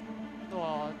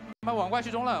我把网怪去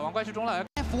中了，网怪去中了。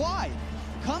 FY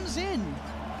comes in.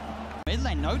 Mid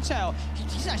lane, no tail.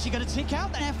 He's actually going to tick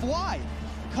out. Then FY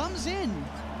comes in.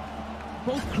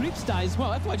 Both creeps die as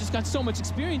well. FY just got so much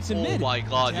experience in mid. Oh my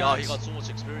god, yeah, he got so much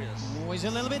experience. Oh, he's a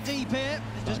little bit deep here.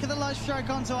 Just get the light strike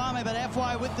onto Ame, but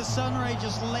FY with the Sunray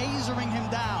just lasering him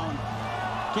down.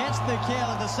 Gets the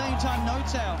kill at the same time, no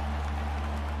tail.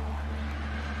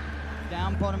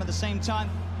 Down bottom at the same time.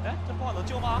 The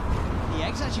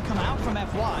eggs actually come out from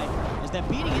FY as they're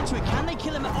beating into it. Can they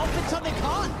kill him off in time? They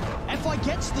can't. FY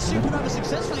gets the supernova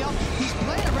successfully off. He's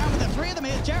playing around with the 3 of them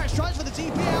here. Jarrett tries for the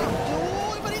TP out.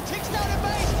 Oh, but he ticks down in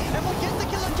base. FY gets the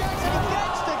kill on Jarrett and he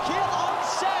gets the kill on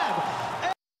Seb.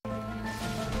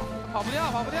 跑不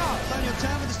掉。Daniel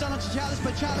turn with the stun onto Chalice,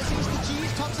 but Chalice eats the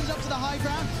G's. Topson's up to the high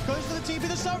ground. Goes for the TP,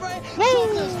 the Sunray.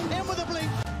 Softness in with a blink.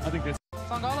 I think this.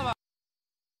 上高了吧？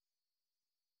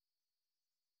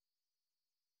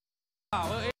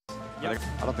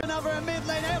 Another mid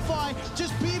lane, FY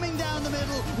just beaming down the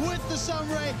middle with the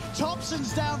Sunray.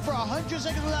 Topson's down for 100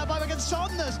 seconds without buyback and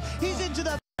Softness. He's into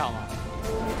the...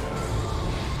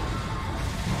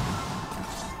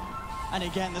 And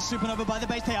again, the supernova by the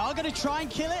base. They are going to try and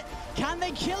kill it. Can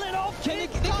they kill it off? They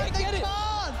can't get it.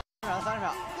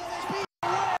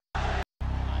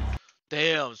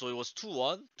 Damn, so it was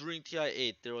 2-1. During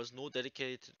TI8, there was no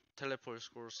dedicated teleport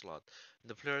score slot, and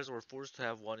the players were forced to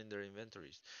have one in their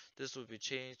inventories. This would be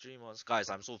changed 3 months. Guys,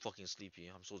 I'm so fucking sleepy.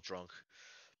 I'm so drunk.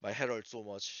 My head hurts so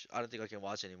much. I don't think I can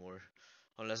watch anymore.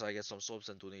 Unless I get some subs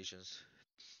and donations.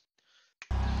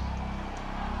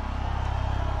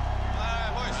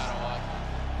 Boys.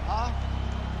 Huh?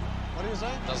 What do you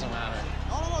say? Doesn't matter.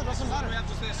 No, it doesn't matter. We have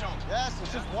to stay strong. Yes,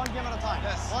 it's just one game at a time.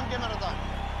 Yes. One game at a time.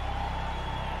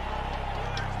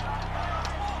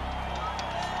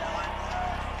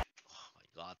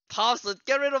 God, Topson,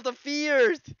 get rid of the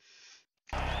fears!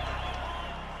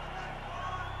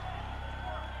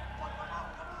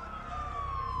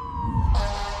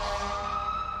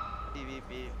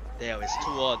 PvP. Damn, it's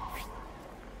 2-1.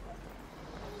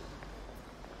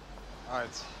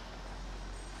 Alright.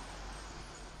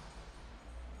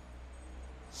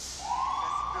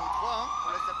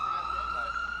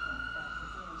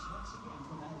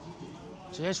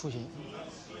 直接出行。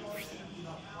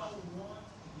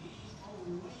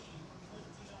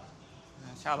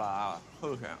下把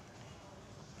候选，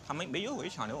他们没有围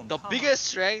抢流。我们 The biggest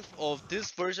strength of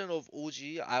this version of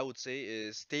OG, I would say,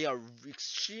 is they are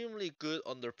extremely good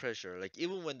under pressure. Like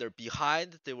even when they're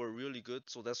behind, they were really good.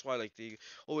 So that's why like they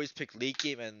always pick late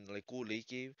game and like go late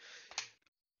game.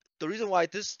 The reason why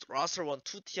this roster won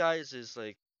 2 TIs is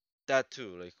like that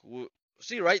too. Like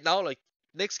see right now, like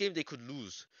next game they could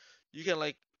lose. You can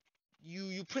like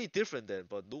you play different then,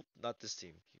 but nope, not this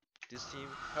team. This team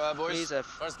boys, plays,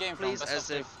 first game plays as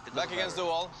if it back against the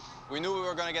wall. We knew we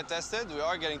were going to get tested. We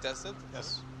are getting tested.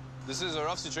 Yes. This is a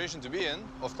rough situation to be in,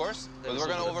 of course, but we're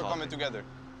going to overcome it together.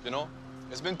 You know,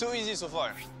 it's been too easy so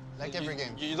far. Like every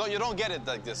game. You don't get it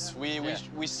like this.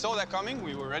 We saw that coming.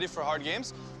 We were ready for hard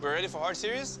games. We were ready for hard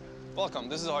series. Welcome.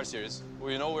 This is a hard series.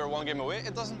 We know we're 1 game away.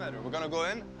 It doesn't matter. We're going to go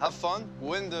in, have fun,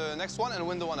 win the next one, and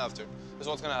win the one after. This is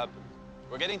what's going to happen.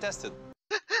 We're getting tested.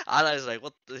 Anna is like,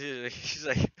 what? He's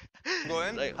like, go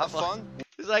in, like, have fun.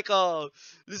 It's like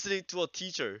listening to a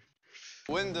teacher.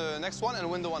 Win the next one and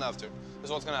win the one after. This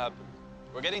is what's gonna happen.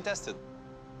 We're getting tested.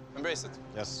 Embrace it.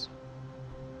 Yes.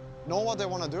 Know what they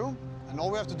want to do, and all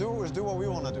we have to do is do what we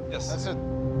want to do. Yes. That's it.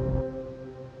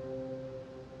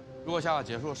 如果下把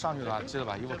结束上去的话，记得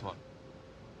把衣服脱了。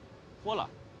脱了，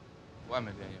我也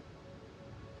没变衣服。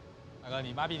大哥，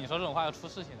你妈逼！你说这种话要出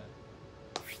事情的。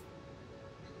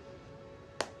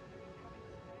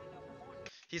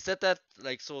 He said that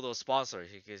like so the sponsor,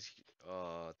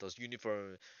 the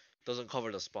uniform doesn't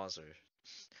cover the sponsor,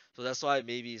 so that's why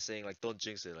maybe he's saying like don't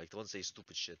jinx it, like don't say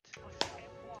stupid shit.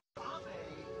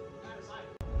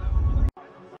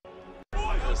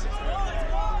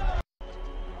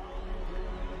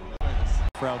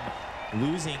 From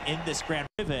losing in this Grand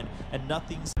Ribbon and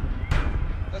nothing's.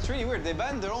 That's really weird. They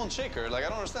banned their own shaker. Like I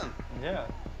don't understand. Yeah.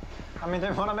 I mean, they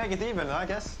want to make it even, I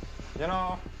guess. You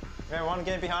know. We're 1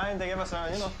 game behind, they give us a,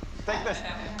 you know, take this,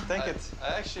 take it.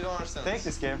 I actually don't understand. Take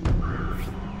this game.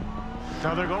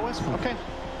 Another goal is okay.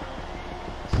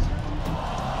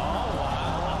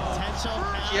 Potential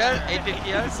Here, 850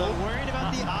 here. So worried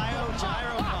about the IO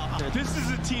gyro. This is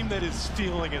a team that is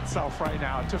feeling itself right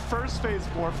now. To first phase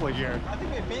Morphling here. I think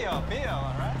we PL,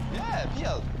 right? Yeah,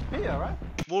 PL, right?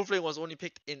 Morphling was only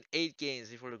picked in 8 games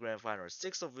before the grand final,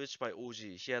 6 of which by OG.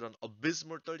 He had an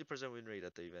abysmal 30% win rate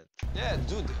at the event. Yeah,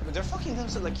 dude, they're fucking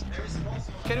themselves. Like,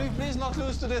 can we please not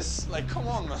lose to this? Like, come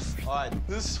on, man. All right,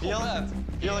 this is so bad.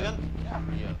 PL again?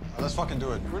 Yeah. Let's fucking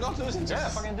do it. We're not losing to Yeah,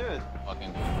 this. fucking do it.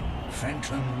 Fucking do it.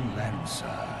 Phantom Lancer.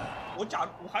 我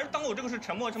还是当我这个是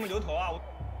沉默这么留头啊。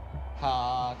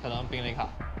他可能冰雷卡，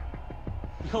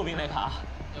又冰雷卡，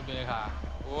又冰雷卡。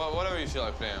Whatever you feel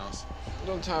like playing, honestly. I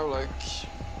don't have like.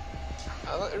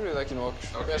 I really like Invoker.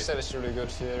 Okay. I said it's really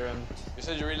good here and. You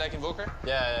said you really like Invoker?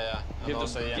 Yeah. Give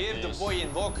the boy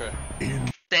Invoker.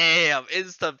 Damn,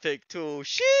 instant pick too.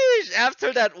 Sheesh!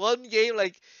 After that 1 game,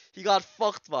 like he got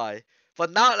fucked by.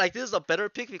 But now, like this is a better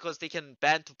pick because they can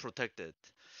ban to protect it.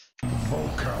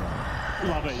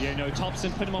 Love it, you know,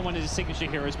 Topson, put him on one of his signature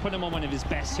heroes, put him on one of his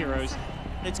best heroes.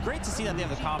 It's great to see that they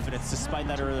have the confidence, despite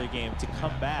that earlier game, to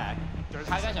come back.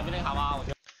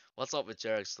 What's up with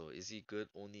Jerax though? Is he good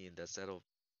only in that set of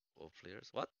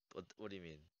players? What do you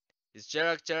mean? Is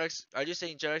Jerax? Are you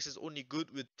saying Jerax is only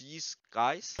good with these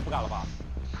guys? 不敢了吧？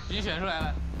已经选出来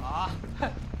了啊！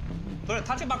不是，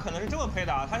他这把可能是这么配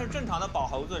的啊，他是正常的保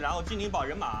猴子，然后精灵保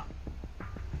人马。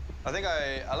I think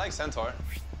I like Centaur.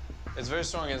 It's very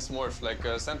strong against Morph. Like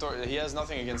Centaur, he has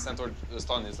nothing against Centaur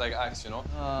stun. It's like Axe, you know.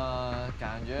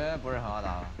 感觉不是很好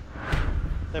打。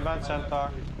They banned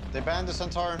Centaur. They banned the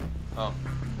Centaur. Oh,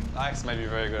 Axe might be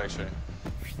very good actually.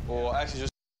 Well, Axe is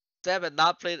just. Sam had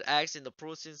not played Axe in the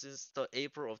pro scene since the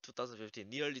April of 2015,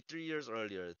 nearly 3 years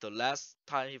earlier. The last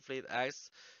time he played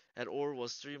Axe at OR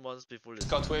was 3 months before this.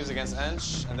 Cut waves against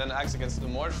Ench, and then Axe against the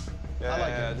Morph.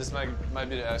 Yeah, this might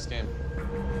be the Axe game.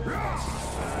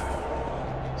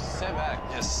 Seb back.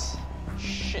 Yes.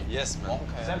 Shit. Yes, man.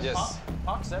 Seb, yes.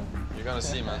 Fuck Seb. You're gonna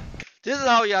see, man. This is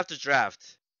how you have to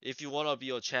draft if you want to be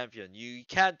a champion. You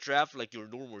can't draft like your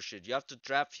normal shit. You have to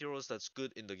draft heroes that's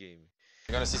good in the game.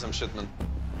 You're gonna see some shit, man.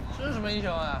 这是什么英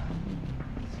雄啊？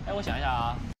哎，我想一下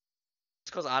啊。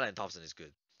It's because Ana and Topson is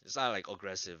good. It's not like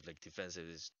aggressive, like defensive.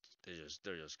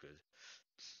 They're just good.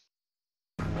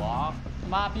 我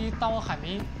妈逼，当我海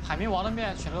绵王的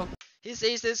面选了个。He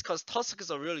says this because Tusk is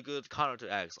a really good counter to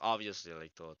Axe. Obviously,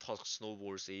 like the Tusk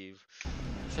snowball save.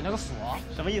 选了个辅，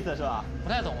什么意思是吧？不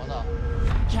太懂我操。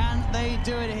Can they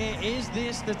do it here? Is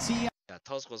this the TI? Yeah,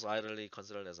 Tusk was ideally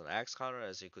considered as an Axe counter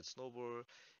as he could snowball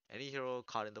Any hero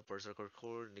caught in the Berserker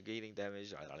core, negating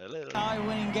damage.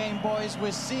 Winning game, boys.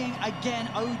 We're seeing again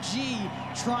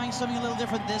OG trying something a little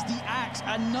different. There's the Axe,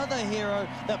 another hero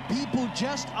that people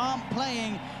just aren't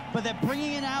playing, but they're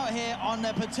bringing it out here on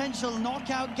their potential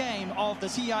knockout game of the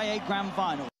TI8 Grand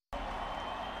Final.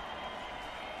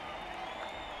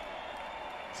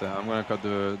 So I'm gonna cut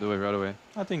the wave right away.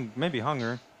 I think maybe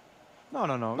Hunger.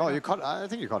 No, you caught. I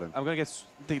think you caught him. I'm gonna get.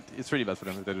 It's really bad for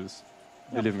them if they do this.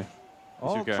 Believe me.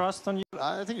 All trust on you.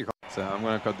 I think you caught. So I'm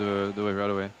gonna cut the wave right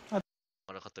away. I'm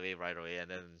gonna cut the wave right away,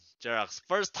 and then Jerax,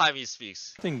 first time he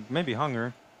speaks. I think maybe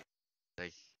Hunger.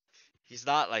 Like, he's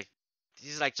not like,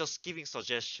 he's like just giving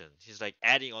suggestion. He's like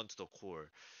adding on to the core.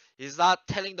 He's not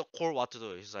telling the core what to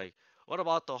do. He's like, what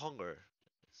about the Hunger?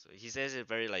 So he says it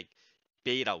very like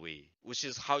beta way, which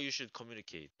is how you should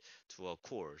communicate to a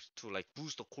core to like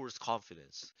boost the core's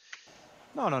confidence.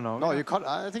 No, you caught.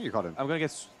 I think you caught him. I'm gonna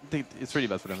get. It's really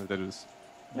bad for them if they do this.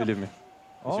 Believe me.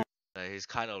 He's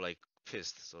kind of like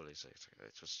pissed, so he's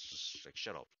like, just like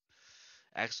shut up.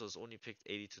 Axel's only picked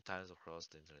 82 times across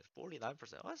the internet.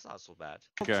 49%. Oh, that's not so bad.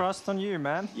 Okay. Trust on you,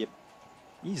 man. Yep.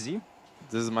 Easy.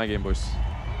 This is my game, boys.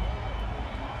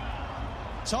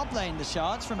 Top lane, the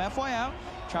shards from FY out,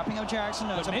 trapping up Jerax and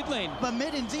Nota. But mid lane. But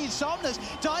mid indeed, Somnus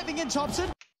diving in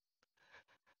Topson.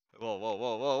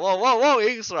 Whoa,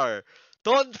 Ingslar.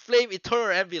 Don't flame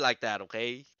Eternal Envy like that,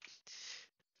 okay?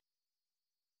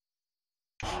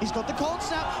 He's got the cold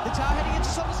snap, the tower heading into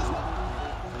Somnus as well.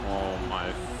 Oh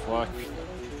my fuck.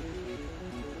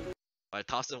 My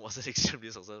Topson wasn't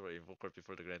extremely successful in Invoker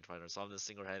before the grand final. Somnus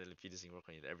single-handedly beat this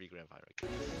Invoker in every grand final.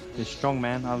 He's strong,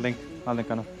 man. I'll link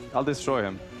on. I'll destroy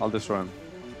him.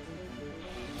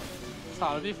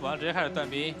 操了逼符啊，直接开始断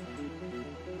兵。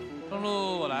中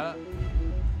路我来了。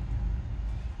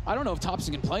 I don't know if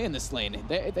Topson can play in this lane.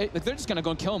 They're just gonna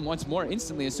go and kill him once more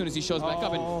instantly as soon as he shows back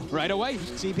up and right away.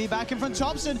 TP back in front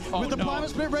Topson with the primal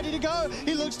split ready to go.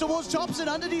 He looks towards Topson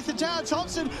underneath the tower.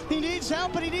 Topson, he needs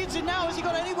help, but he needs it now. Has he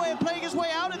got any way of playing his way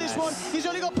out of this one? He's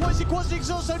only got poison quantity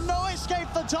exhaust, so no escape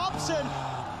for Topson.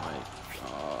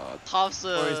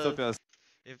 Topson.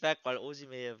 In fact, while OG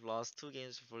may have lost 2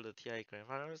 games before the TI Grand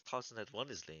Finals, Topson had won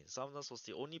his lane. Somnus was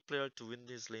the only player to win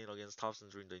this lane against Topson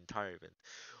during the entire event.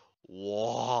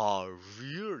 Wow,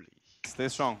 really? Stay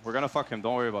strong. We're gonna fuck him.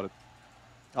 Don't worry about it.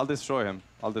 I'll destroy him.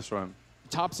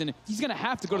 Topson, he's gonna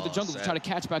have to go to the jungle to try to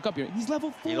catch back up here. He's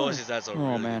level 4. He knows his that's a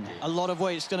really man. Good game. A lot of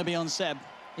weight's going to be on Seb.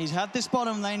 He's had this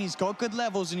bottom lane, he's got good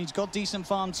levels, and he's got decent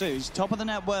farm too. He's top of the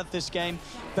net worth this game.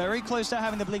 Very close to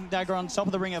having the Blink Dagger on top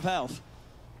of the Ring of Health.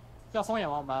 要封眼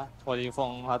吗？我们我已经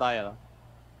封他大爷了。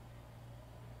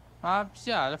啊，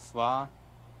屁啊，这斧啊！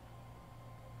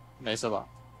没事吧？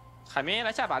海绵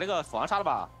来下把这个斧王杀了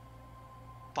吧？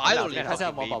还有看下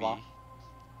魔宝宝。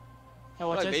哎，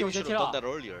我接踢了，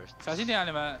小心点啊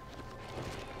你们！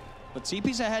 But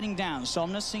TPs are heading down.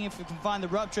 Somnus seeing if we can find the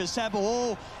rupture. Seb,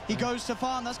 he goes to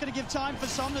farm. That's going to give time for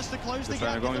Somnus to close the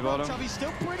gap. He's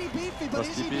still pretty beefy, but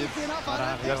is he beefy enough? I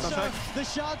don't think so. The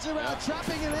shards are out,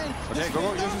 trapping him in. Okay, go.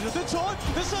 The taunt,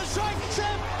 the sunstrike.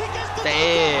 Seb, he gets the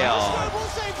snowball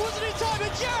save. Wasn't in time.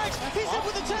 And Jerax, he's in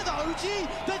with the tether. OG.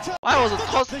 Why was the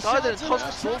Tusk? Why didn't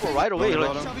Tusk snowball right away?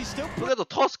 Look at the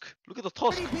Tusk. Look at the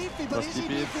Tusk. Beefy, but is he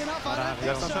beefy enough? I don't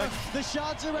think so. The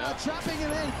shards are out, trapping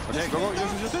him in. Okay, go.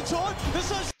 The taunt.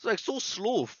 It's like so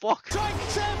slow, fuck. Strike,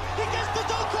 Sam, he gets the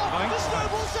dunk off. The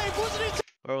snowball save, wasn't it?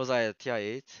 Where was I at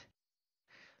TI8?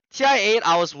 TI8,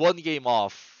 I was 1 game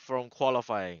off from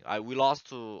qualifying. We lost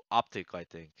to Optic, I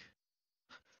think.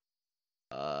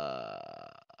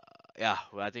 Yeah,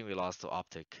 I think we lost to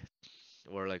Optic.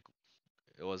 Or like,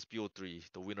 it was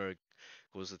BO3. The winner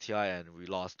goes to TI and we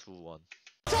lost 2-1.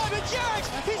 Simon Jerax,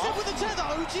 he's in with the tether.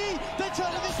 OG, they're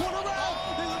turning this one around.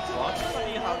 They look to 这么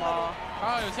厉害吗？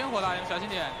啊，有天火的，你们小心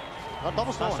点。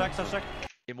Double strike.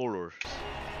 Immortal.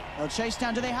 They'll chase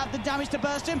down. Do they have the damage to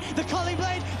burst him? The Culling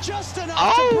Blade just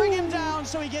enough to bring him down,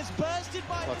 so he gets bursted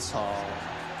by. What's all?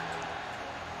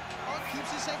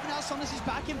 Keeps it safe now. Somnus is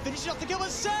back and finishes off the kill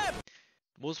with Seb.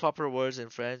 Most popular words in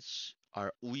French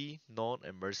are oui, non,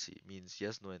 and merci. Means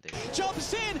yes, no, and thank you.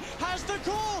 Jumps in, has the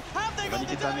call. Have they got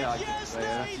the damage? Yes,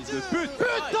 they fils do. de pute.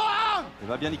 Putain! Il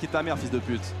va bien niquer ta mère, fils de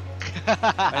pute.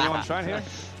 Anyone trying here?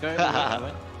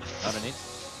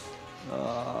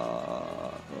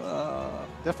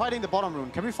 They're fighting the bottom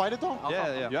rune. Can we fight it though?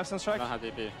 Yeah. You have Sunstrike? I have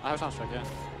Sunstrike, yeah.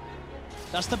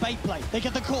 That's the bait play. They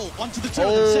get the call onto the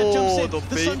turret. Seb jumps in.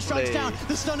 The sun strikes play. down.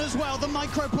 The stun as well. The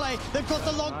micro play. They've got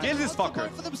the long. Kill this fucker.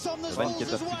 For them. Somnus Va niquer falls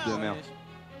ta as pute de well.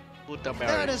 merde.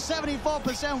 They're at a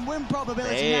 74% win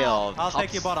probability now. I'll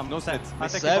take your bottom. No set. I'll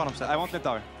take your bottom set. I want the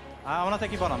tower. I want to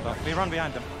take your bottom though. We run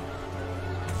behind them.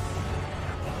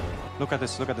 Look at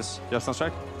this. Look at this. You have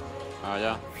Sunstrike?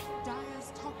 Yeah.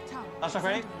 That's not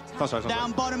great. Sunstrike.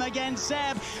 Down bottom again,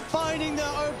 Seb finding the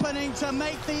opening to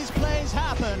make these plays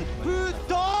happen.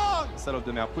 Dog! Set up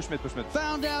the map. Push mid, push mid.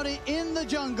 Found out it in the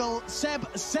jungle. Seb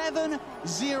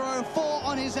 7-0-4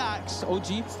 on his axe.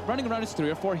 OG running around his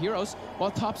 3 or 4 heroes, while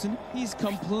Topson, he's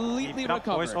completely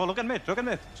recovered. Oh, look at mid. Look at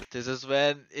mid. This is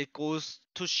when it goes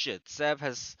to shit. Seb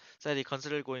has said he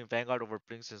considered going Vanguard over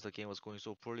Blink since the game was going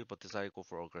so poorly, but decided to go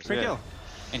for Ogre. Yeah.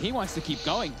 And he wants to keep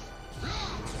going.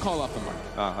 Call up the mark.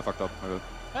 Ah, I fucked up. My bad.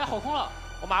 哎，好空了，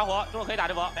我马上活，中路可以打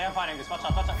这波。They are fighting this. Watch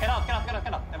out. Watch out. Get out. Get out. Get out.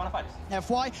 Get out. They wanna fight this.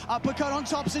 FY, uppercut on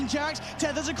Topson, Jerax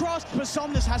tethers across, but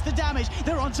Somnus has the damage.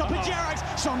 They're on top of Jerax.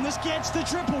 Somnus gets the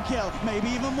triple kill, maybe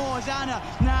even more. as Anna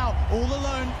now all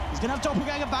alone. He's gonna have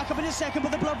Doppelganger back up in a second,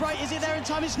 but the Blood Bright, is it there in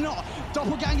time? It's not.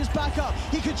 Doppelganger's back up.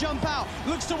 He could jump out,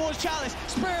 looks towards Chalice.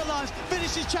 Spirit Lines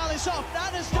finishes Chalice off.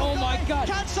 Anna's still going. My God.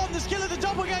 Can Somnus kill it? The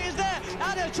Doppelganger's there.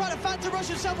 Anna trying to Phantom Rush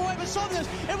himself away, but Somnus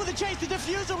able to chase the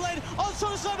Diffuser Blade on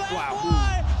Somnus over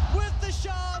FY with the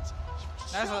shards.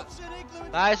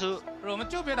 Nice. 我们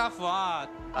就别打辅啊，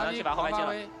打去把后面接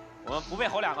了。我们不被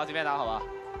吼两个，随便打好吧？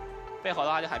被吼的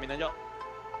话就海绵能救。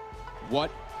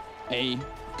What a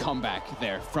comeback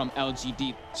there from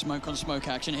LGD. Smoke on smoke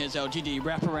action. Here's LGD.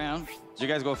 Wrap around. You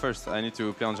guys go first. I need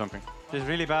to play on jumping. It's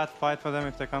really bad fight for them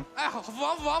if they come. 哎，辅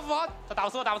王，他打不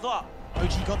错，打不错。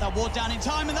 OG got that ward down in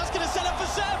time, and that's going to set up for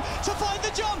Seb to find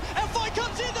the jump. And fight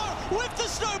comes in though with the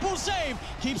snowball save.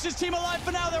 Keeps his team alive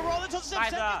for now. They're rolling to Seb.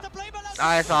 Seb gets the play, but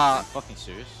Nice. Fucking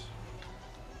serious.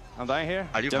 I'm dying here.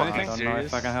 Are you Do have fucking anything? I don't know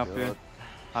serious? if I can help you.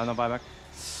 I have no buyback.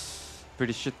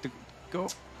 Pretty shit to go.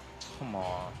 Come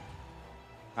on.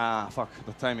 Ah, fuck.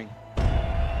 The timing.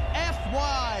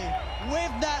 FY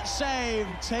with that save,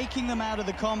 taking them out of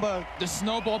the combo. The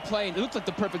snowball play, it looked like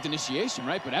the perfect initiation,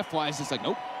 right? But FY is just like,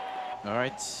 nope. All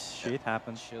right. Shit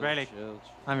happens. Ready.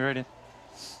 I'm ready.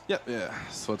 Yep, yeah.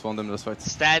 So it won them this fight.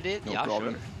 Stand it? No Yeah,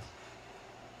 problem. sure.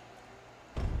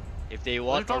 If they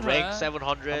want a rank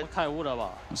 700,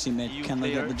 We'll see mid. EU Can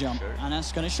they get the player? jump? Sure.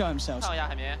 Anna's going to show himself. 看一下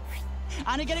海绵。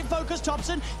 Anna getting focused.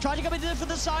 Topson trying to come into for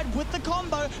the side with the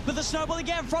combo, but the snowball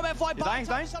again from FY. Dying.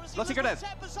 Bloodseeker dead.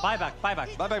 Buyback. Bye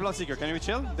bye, Bloodseeker. Can you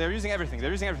chill? They're using everything.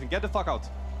 Get the fuck out.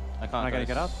 I can't. Am I gonna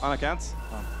get out? I can't.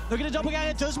 Look at the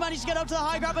Doppelganger. Does manage to get up to the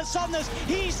high ground, but Somnus,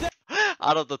 he's there.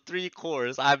 out of the 3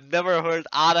 cores, I've never heard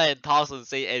Anna and Topson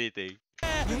say anything.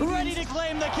 Ready to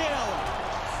claim the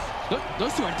kill.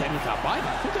 Those two are dead without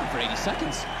buyback. They're done for 80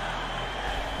 seconds.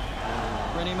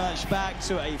 Pretty much back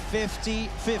to a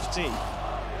 50-50.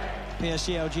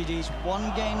 PSG LGD's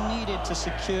one game needed to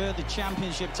secure the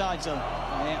championship title.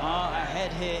 They are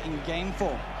ahead here in game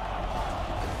 4.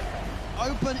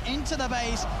 Open into the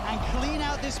base and clean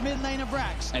out this mid lane of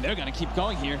racks. And they're gonna keep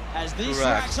going here. As these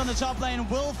racks on the top lane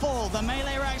will fall. The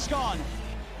melee rack's gone.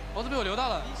 脖子被我留到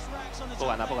了。不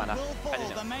管他，不管他，看就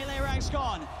行。 The melee rack's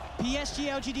gone. PSG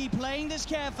LGD playing this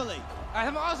carefully. 哎，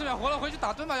他们20秒活了，回去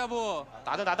打盾吧，要不？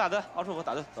打盾，奥数服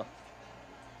打盾，走。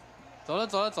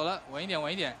走了，稳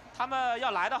一点。他们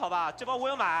要来的好吧？这波我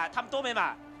有买，他们都没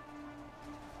买。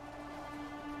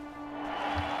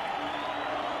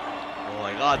 Oh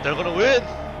my god, they're gonna win!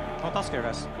 Oh, that's scary,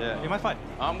 guys. Yeah. You might fight.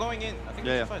 I'm going in. I think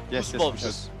yeah. Yes.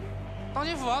 Bombs. 当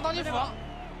金斧王，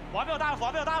王被我大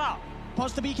了。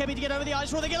 Pause the BKB to get over the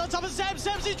ice wall. They get on top of Seb.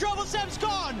 Seb's in trouble. Seb's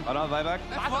gone. I don't have buyback.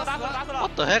 打死了。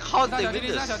 What the heck? How did they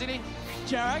win 小 this? 精灵。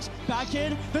 Jerax back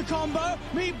in the combo.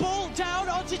 Meatball down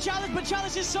onto Chalice, but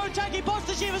Chalice is so tanky. Boss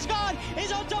the Shiva's gone.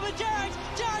 He's on top of Jerax.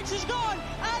 Jerax is gone.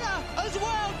 Anna as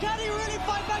well. Can he really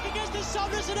fight back against this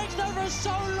Somnus? The next over is so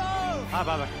low. Ah,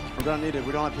 buyback. We're gonna need it.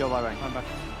 We don't have PL buyback. I'm back.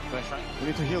 We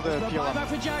need to heal the But PL. buyback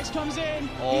for Jerax comes in.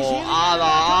 Oh, He's healing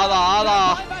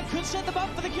Ada. Buyback could set them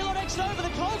up for the kill on X Nova. The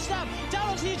cold snap down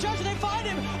onto the adjunction. They find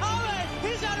him. Ahmed,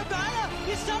 he's out of mana.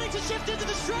 He's starting to shift into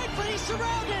the strength, but he's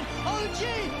surrounded. OG,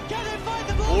 can they find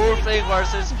the ball? Warfang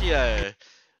versus PA.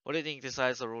 What do you think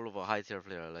decides the role of a high tier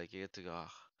player? Like, you get to go.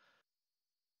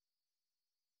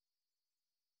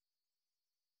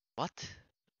 What?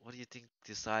 What do you think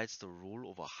decides the role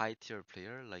of a high tier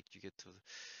player? Like, you get to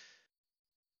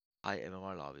high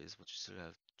MMR lobbies, but you still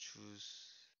have to choose.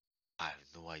 I have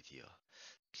no idea.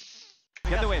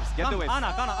 Get the waves.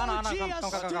 Anna,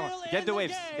 Come. Get the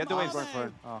waves. Going for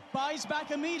it. Oh. Buys back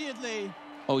immediately.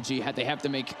 OG, they have to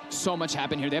make so much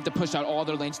happen here. They have to push out all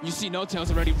their lanes. You see No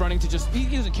Tails already running to just, he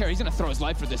doesn't care. He's gonna throw his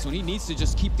life for this one. He needs to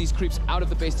just keep these creeps out of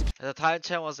the base to keep And the Titan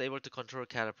Chan was able to control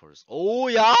catapults. Oh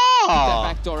yeah! that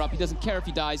back door up. He doesn't care if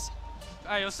he dies.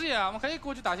 哎，有视野啊，我们可以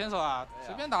过去打先手啊，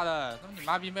随便打的。那么你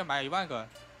妈逼没买1万个，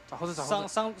找猴子。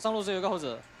上路是有一个猴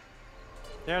子。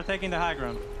 They're taking the high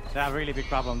ground. They have a really big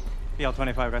problem. PL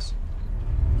 25, guys.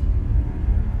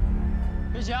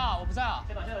 日奇啊，我不在啊。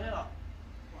先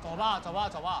打。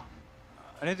走吧。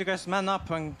I need you guys man up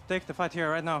and take the fight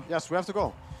here right now. Yes, we have to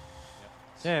go.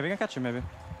 Yeah, we can catch him maybe.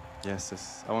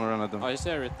 Yes. I want to run at them. Oh, is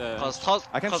there with the...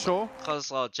 I can show. Because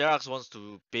Jerax wants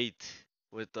to bait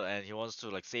with the, and he wants to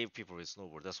like save people with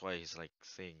snowboard. That's why he's like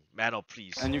saying, "Man up,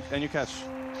 please." And you catch.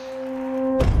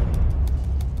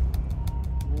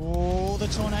 Oh, the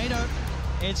tornado.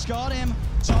 It's got him.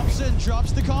 Topson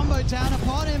drops the combo down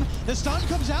upon him. The stun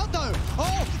comes out though.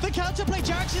 Oh, the counterplay.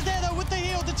 Jerax is there though with the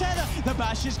heal, the tether. The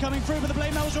bash is coming through, but the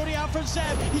blade mail's already out from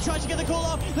Seb. He tries to get the call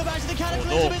off. The bash of the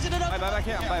cataclysm isn't enough. Back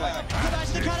here. The bash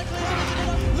of the cataclysm isn't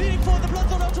enough. Leading forward, the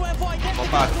bloodthorn onto FY. Gets the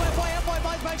back to FY. FY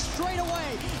buys back straight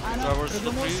away. And there's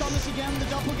the more Somnus again. The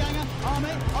doppelganger.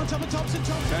 Army on top of Topson.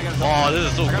 Oh, this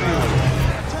is so cool.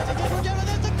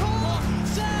 There's the call.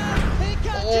 Seb, he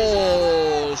catches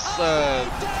Oh, Seb.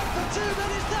 down for 2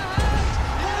 minutes to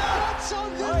hand.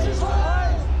 Somnus as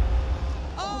well.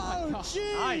 Oh,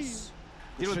 gee. Nice.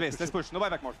 Deal with this. Let's push. No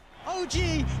buyback more.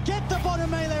 OG, get the bottom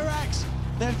melee racks.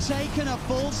 They've taken a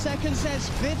full second, says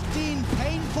 15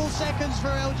 painful seconds for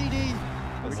LGD.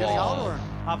 Are we getting out or?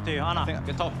 Up to you, Anna.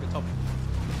 Get top.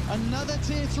 Another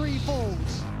tier 3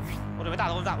 falls. 我准备大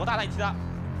的，我大一起的。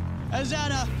 As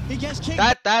Anna, he gets kicked.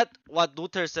 That what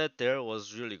Luther said there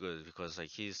was really good because like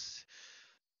he's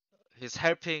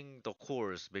helping the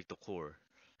cores make the core,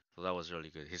 so that was really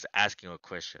good. He's asking a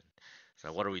question.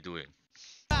 So what are we doing?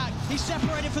 He's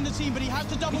separated from the team, but he has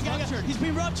the doppelganger. He's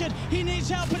been ruptured. He needs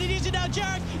help, but he needs it now.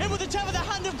 Jerax in with the tether, the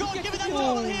hand of God, giving that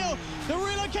double heal. The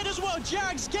relocate as well.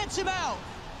 Jerax gets him out.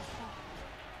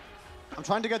 I'm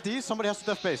trying to get these. Somebody has to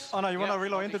def base. Anna, you wanna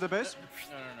reload into the base?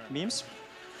 No. Memes?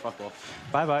 Fuck off.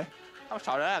 Bye. 他们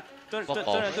少人，蹲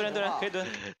人，可以蹲。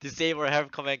 Disable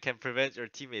help command can prevent your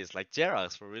teammates like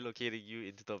Jerax from relocating you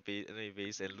into the enemy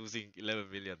base and losing $11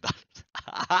 million.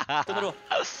 蹲得住。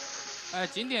哎，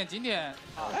景点，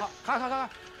看，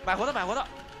买活的。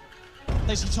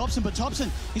 They see Topson, but Topson,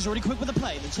 he's already quick with the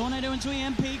play. The tornado into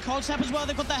EMP, cold snap as well.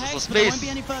 They've got the hex, but there won't be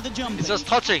any further jumping. It's just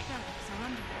touching.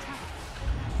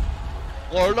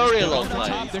 Or the reload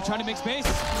play. They're trying to make space.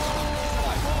 They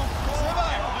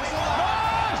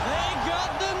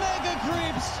got the mega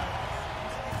creeps.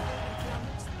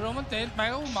 不是我们得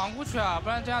买个莽菇去啊，不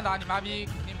然这样打你妈逼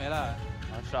肯定没了。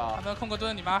是啊。他们控个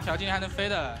盾，你妈小精灵还能飞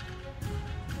的。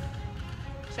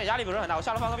现在压力不是很大，我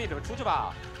下楼放个币，出去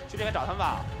吧，去这边找他们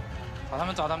吧。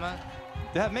找他们。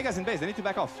 They have megas in base. They need to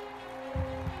back off.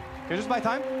 Can you just buy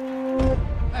time?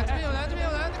 哎，这边有人，救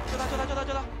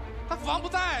他！他防不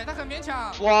在，他很勉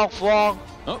强。Fuang.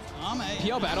 Oh,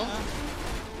 PL battle.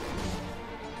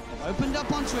 Opened up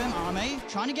onto him, Arme,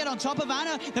 trying to get on top of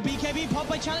Anna. The BKB popped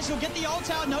by Chalice, he'll get the ult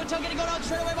out. No Tail getting got out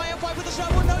straight away by F5 with the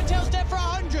snowball. No Tail's dead for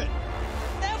 100.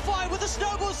 F5 with the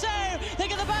snowball save. They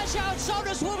get the bash out.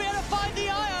 Somnus will be able to find the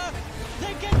IO.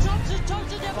 They get Topson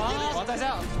dead for 2 minutes. 王在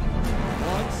下。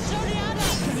 Sony Anna,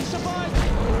 can he survive?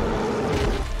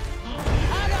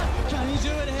 Anna, can he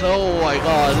do it here? Oh my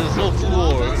god, this is so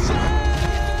cool.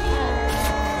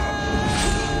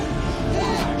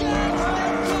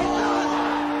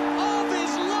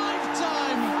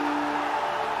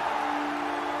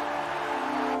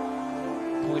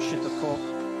 Holy shit, the call.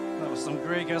 That was some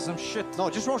Greg or some shit. No,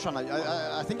 just rush, Anna.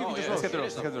 I think you can just rush.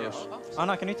 Let's get the rush.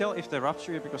 Anna, can you tell if they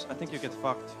rupture you? Because I think you get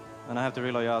fucked. And I have to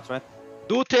reload out, right?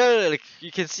 Do tell, like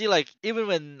you can see, like even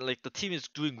when like the team is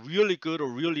doing really good or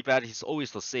really bad, he's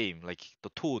always the same. Like the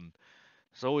tone,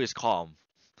 it's always calm.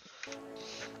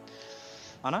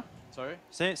 Anna? Sorry?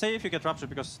 Say if you get ruptured,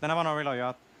 because then I wanna reload you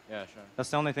out. Yeah, sure. That's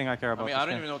the only thing I care about. I mean, I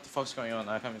don't even know what the fuck's going on.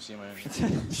 I haven't seen my own.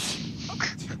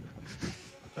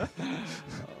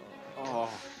 Oh.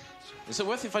 Is it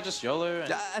worth if I just YOLO?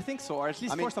 Yeah, I think so, or at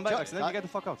least force some buybacks, and then you get the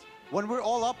fuck out. When we're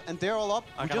all up and they're all up,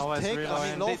 we just take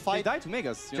a slow fight. They die to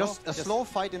Megas, just a slow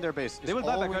fight in their base. They will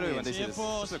buy back earlier when they see this.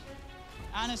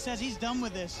 Anna says he's done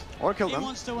with this. Or kill them. He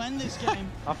wants to end this game.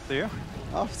 Up to you.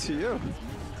 Up to you.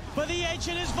 But the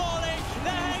ancient is falling.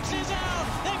 The hex is out.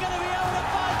 They're going to be able to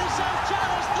find the South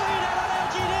Challenge 3 down on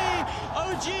LGD.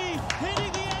 OG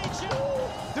hitting the ancient.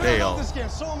 Dude, I love this game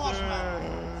so much,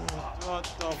 man.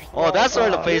 Oh, that's where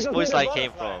the voice line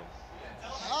came from.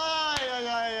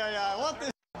 What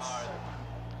the...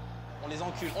 On les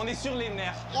encule. On est sur les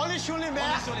nerfs. On est sur les nerfs.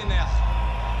 On est sur les nerfs.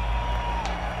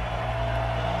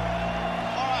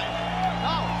 Alright.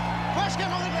 Now, first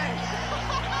game of the game.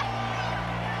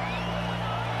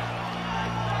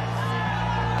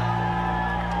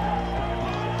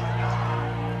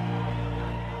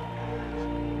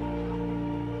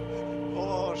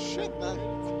 Oh shit, man.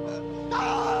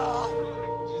 Ah!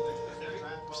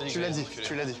 Tu l'as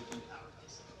dit.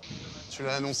 Tu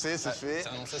l'as annoncé, c'est fait.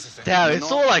 Damn, it's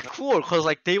so like cool because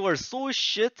like they were so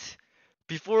shit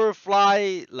before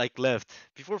Fly like left.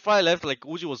 Before Fly left, like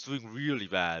OG was doing really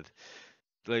bad.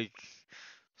 Like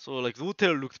so like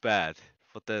Nutel looked bad,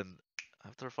 but then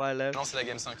after Fly left, Non, c'est la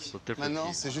game 5.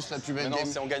 Maintenant, c'est juste la plus belle game.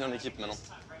 Maintenant, c'est on gagne en équipe maintenant.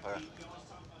 Voilà.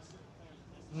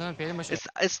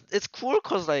 It's cool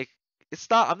because like it's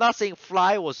not. I'm not saying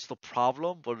Fly was the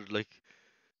problem, but like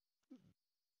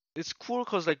it's cool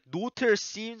because like Nutel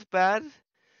seemed bad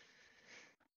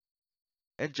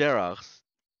and Jerax,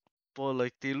 but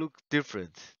like they look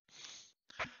different.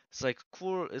 It's like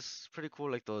cool. It's pretty cool,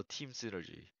 like the team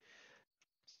synergy.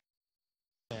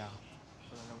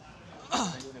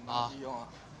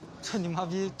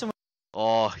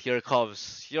 Oh, here it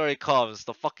comes. Here it comes.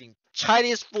 The fucking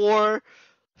Chinese 4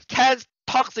 cans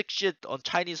toxic shit on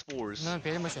Chinese 4s. 那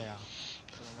别这么选呀！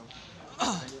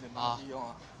啊！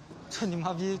这你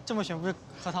妈逼这么选不是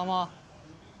喝汤吗？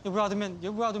又不知道对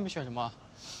面选什么。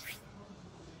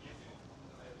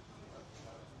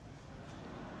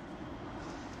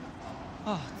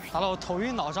啊！打到我头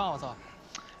晕脑胀，我操！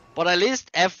 But at least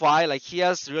FY, like he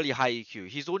has really high EQ.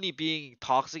 He's only being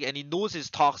toxic, and he knows he's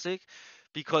toxic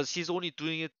because he's only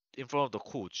doing it in front of the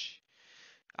coach.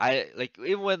 I like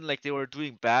even when like they were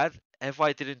doing bad,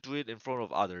 FY didn't do it in front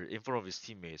of his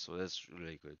teammates. So that's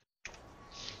really good.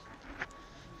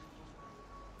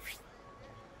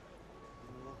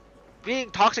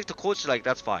 Being toxic to coach, like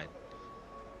that's fine.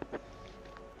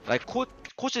 Like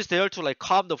coach is there to like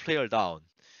calm the player down.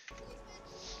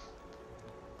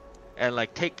 And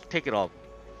like take it up.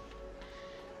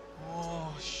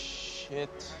 Oh shit.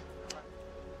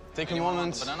 Take a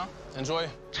moment. Enjoy.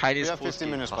 Chinese. We have 15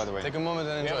 minutes, by the way. Take a moment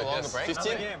and enjoy. Yes.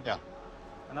 15? Yeah.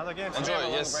 Another game. Enjoy,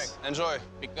 yes. Enjoy.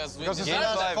 Because this is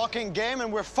a fucking game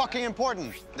and we're fucking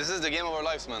important. This is the game of our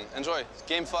lives, man. Enjoy.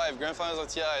 Game 5, Grand Finals of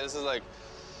TI. This is like,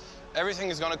 everything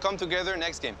is gonna come together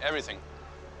next game. Everything.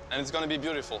 And it's gonna be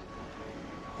beautiful.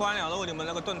 破完2路，你们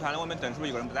那个盾团的外面等是不是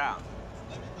有个人不在啊？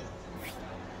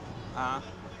啊？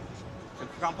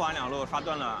刚破完2路刷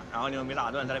盾了，然后你们没打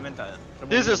盾，在那边等。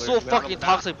 This is so fucking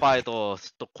toxic by the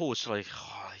coach, like.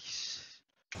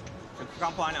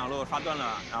 刚破完2路刷盾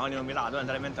了，然后你们没打盾，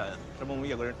在那边等，这不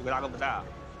有个大哥不在啊？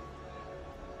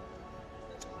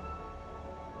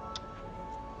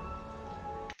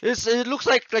 It looks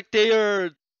like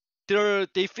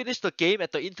they finished the game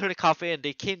at the internet cafe and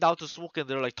they came down to smoke and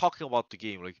they're like talking about the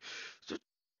game. Like,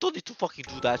 don't need to fucking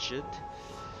do that shit.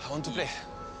 I want to play.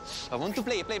 I want to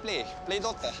play. Play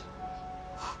Dota.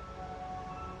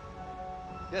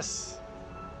 Yes.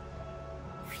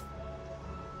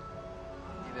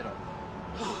 Give it up.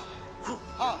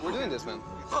 We're doing this, man.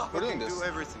 We're doing this. Do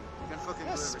everything. You can fucking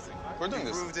do everything. We're doing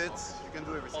this. You proved it. You can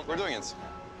do everything. We're doing it.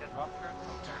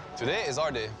 Today is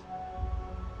our day.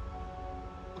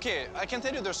 Okay, I can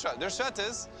tell you their strat. Their strat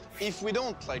is, if we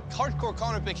don't like hardcore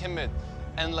counterpick him mid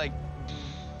and like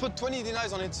put 20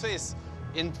 denies on his face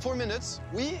in 4 minutes,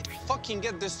 we fucking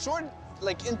get destroyed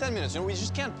like in 10 minutes. You know, we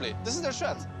just can't play. This is their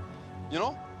strat, you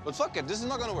know? But fuck it, this is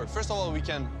not gonna work. First of all, we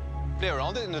can play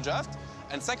around it in the draft.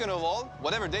 And second of all,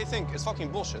 whatever they think is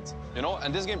fucking bullshit, you know?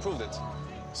 And this game proved it.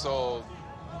 So,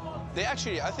 they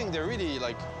actually, I think they're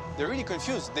really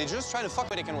confused. They just try to fuck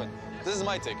where they can win. This is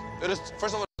my take. It is,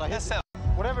 first of all, yes,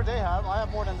 whatever they have, I have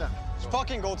more than them. It's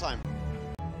fucking go time.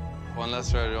 One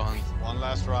last ride, Johan. One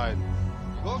last ride.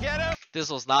 Go get him! This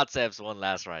was not Sev's one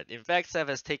last ride. In fact, Sev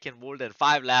has taken more than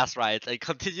 5 last rides and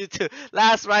continue to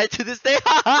last ride to this day.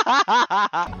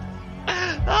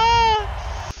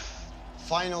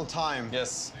 Final time.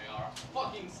 Yes. They are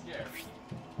fucking scared.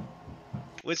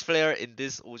 Which player in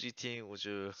this OG team would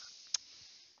you...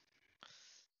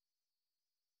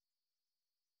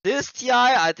 This TI,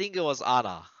 I think it was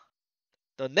Ana.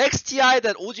 The next TI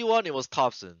that OG won, it was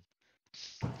Topson.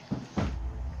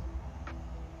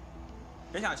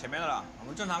 别想前面的了，我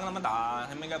们正常跟他们打，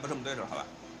他们应该不是我们对手，好吧？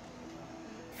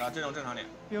打阵容正常点。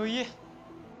友谊。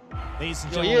 Ladies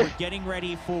and gentlemen, we're getting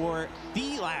ready for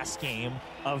the last game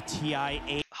of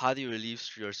TI8. How do you relieve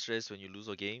your stress when you lose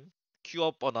a game? Queue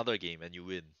up another game and you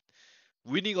win.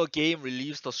 Winning a game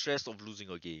relieves the stress of losing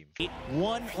a game.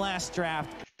 One last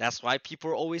draft. That's why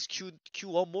people always queue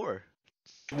up more.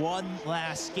 One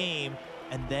last game,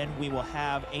 and then we will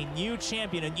have a new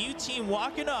champion, a new team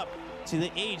walking up to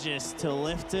the Aegis to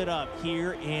lift it up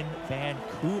here in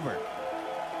Vancouver.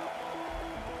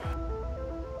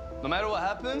 No matter what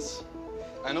happens,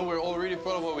 I know we're all really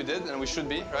proud of what we did, and we should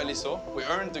be, rightly so. We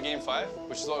earned the game 5,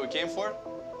 which is what we came for.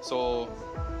 So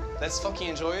let's fucking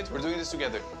enjoy it. We're doing this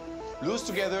together. Lose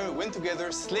together, win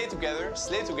together, slay together,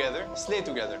 slay together, slay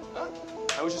together. Huh?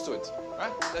 And we just do it,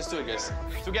 right? Let's do it, guys.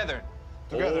 Together.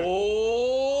 Together.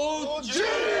 Oh,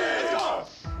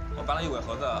 我搬了一尾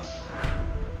盒子。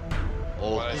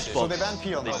 Oh, so they banned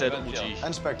P on they said OG.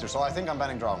 and Spectre, so I think I'm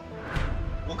banning Drown.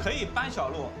 我可以搬小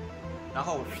路，然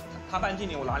后他搬精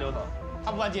灵，我拿牛头。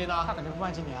他不搬精灵呢？他肯定不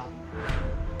搬精灵啊。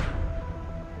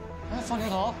哎，放牛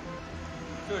头，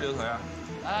就是牛头呀。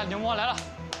哎，牛魔来了，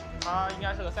他应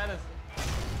该是个 silence。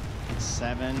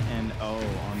 7-0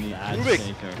 on the ad Rubik.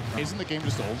 shaker. Isn't the game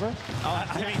just over? Oh,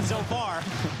 I mean, so far,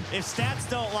 if stats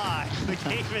don't lie, the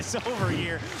game is over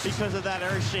here because of that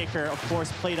Earthshaker, of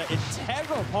course, played an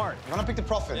integral part. You want to pick the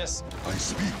Prophet? Yes. I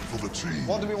speak for the team.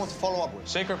 What do we want to follow up with?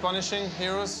 Shaker punishing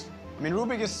heroes. I mean,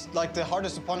 Rubik is like the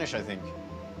hardest to punish, I think.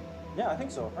 Yeah, I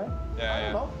think so, right?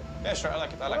 Yeah. Yeah, sure. I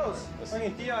like it. I like it. I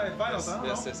mean, DI finals, huh?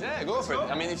 Yes. Yeah, go for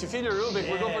it. I mean, if you feel your Rubik,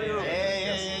 we'll go for your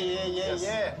Rubik.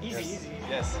 Yeah. Easy.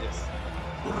 Yes.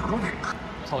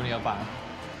 抽你个板。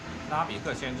拉比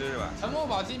克先知是吧？沉默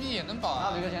宝 TB 也能保啊。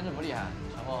拉比克先知不厉害，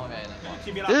沉默后面也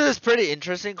能保。This is pretty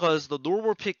interesting because the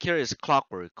normal pick here is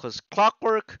Clockwork, because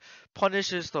Clockwork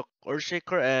punishes the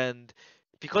Earthshaker, and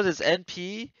because it's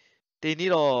NP, they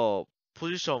need a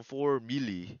position for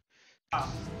melee.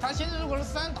 他先知如果是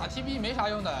3打 TB 没啥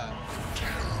用的。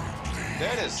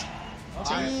 There it is.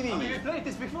 I mean, we played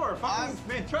this before. Fucking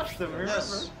made trust them, remember?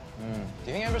 Yes.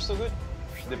 Do you think Ember's still good?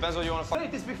 Depends what you want to fight.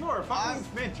 Played this before. Fucking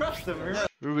made trust them, remember?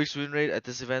 Rubik's win rate at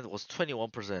this event was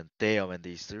 21%. Damn, and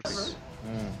they still. Do you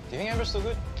think Ember's still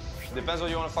good? Depends what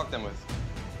you want to fuck them with.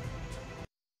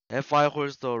 FI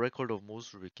holds the record of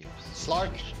most Rubik games.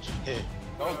 Slark. Hey.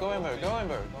 Go Ember. Go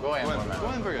Ember, man. Go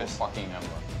Ember, guys. Fucking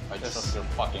Ember. I trust your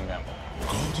fucking Ember.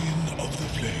 Guardian of the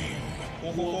Flame.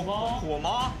 火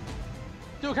猫。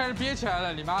又开始憋起来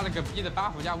了，你妈了个逼的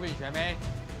8伏加无影拳没？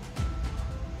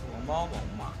火猫猛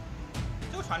嘛，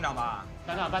就船长吧。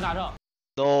船长搬大正。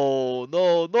 No,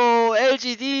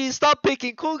 LGD, stop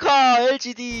picking Kuka,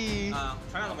 LGD.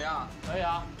 船长怎么样？可以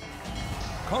啊。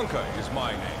 Conquer is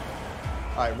my name.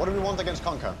 Alright, what do we want against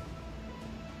Conquer?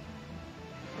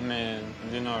 I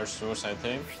mean, our suicide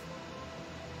team.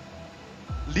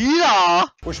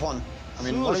 Lira? Which one? I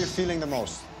mean, what are you feeling the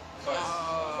most?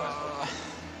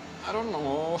 I don't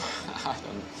know.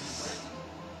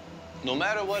 No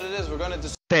matter what it is, we're gonna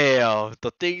just. Damn,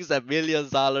 the things that millions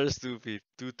of dollars do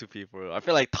to people. I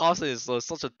feel like Topson is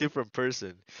such a different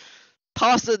person.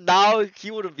 Topson now, he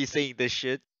wouldn't be saying this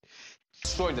shit.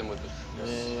 Destroy them with it.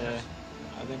 Yeah,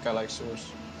 I think I like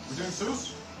Zeus. We're doing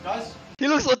Zeus, guys. He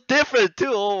looks so different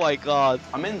too. Oh my god.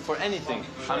 I'm in for anything.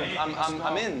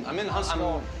 I'm in. I'm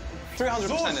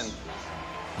 300% in.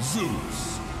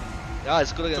 Zeus. Yeah,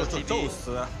 it's good against TV. 宙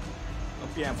斯，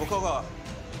蝙蝠哥哥，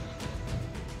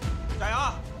加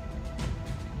油！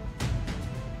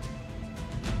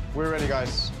 We're ready,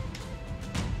 guys.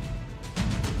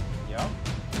 Yeah.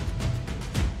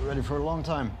 We're ready for a long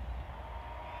time.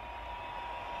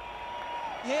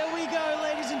 Here we go,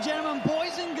 ladies and gentlemen,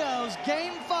 boys and girls.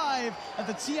 Game 5 of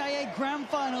the TIA Grand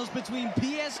Finals between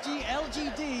PSG,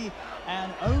 LGD,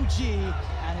 and OG.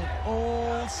 And it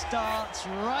all starts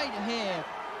right here.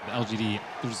 The LGD,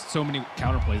 there's so many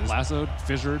counterplays. Lassoed,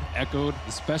 fissured, echoed,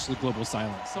 especially global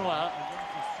silence. 说完了，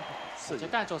直接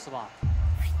干宙斯吧，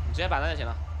你直接板上就行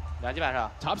了。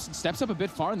 Topson steps up a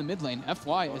bit far in the mid lane.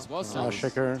 FY as well. So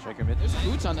Shaker mid. There's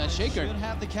boots on that shaker. Should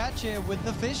have the catch here with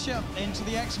the Fisher into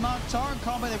the X-Mark Torrent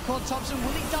combo. They've caught Topson.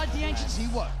 Will he die the Ancient Sea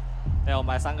Work? 哎，我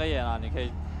买3个眼了，你可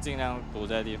以尽量堵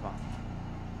这些地方。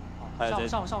上。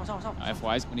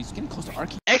 FY's when he's getting close to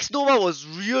Arcane. X Nova was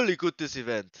really good this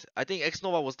event. I think X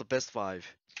Nova was the best 5.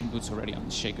 Boots already on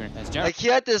the shaker. That's Like he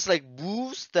had this like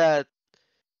moves that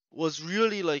was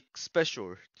really like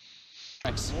special.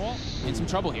 In some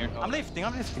trouble here. I'm lifting.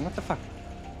 What the fuck?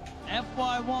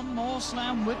 FY one more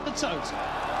slam with the tote.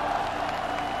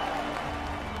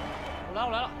 我来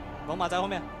了，龙马在后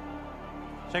面。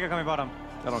Shaker coming bottom.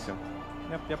 That'll kill.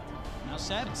 Yep. Now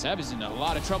Seb is in a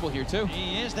lot of trouble here too.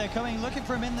 He is. They're coming looking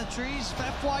for him in the trees.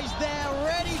 FY's there,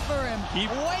 ready for him.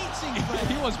 Waiting for him.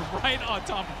 He was right on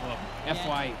top of him.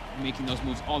 FY making those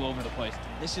moves all over the place.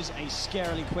 This is a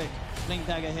scarily quick blink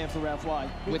dagger here for FY.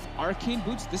 With arcane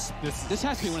boots, this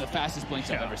has to be one of the fastest blinks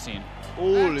I've ever seen.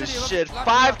 Holy shit,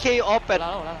 5k up at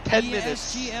 10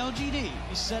 minutes. PSG LGD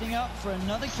is setting up for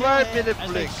another kill 5-minute as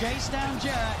blink. they chase down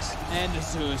Jerax. And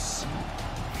Zeus.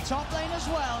 Top lane as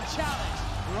well, challenge.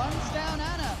 Runs down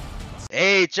Anna.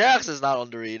 Hey, Jax is not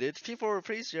underrated. People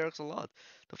praise Jax a lot.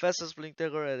 The fastest blink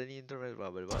dagger at any internet.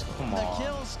 The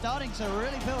kill's starting to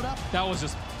really build up. That was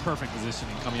just perfect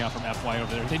positioning coming out from FY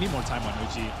over there. They need more time on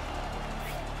OG.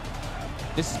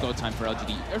 This is go time for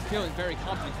LGD. They're feeling very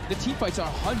confident. The team fights are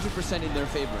 100% in their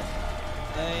favor.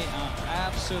 They are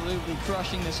absolutely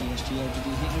crushing this ESG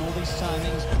LGD, hitting all these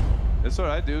timings. It's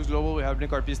alright. They use global. We have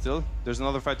Blink RP still. There's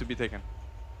another fight to be taken.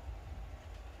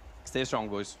 Stay strong,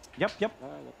 boys. Yep. Yep.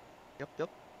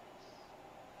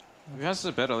 We have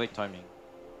a better late timing.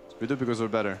 We do because we're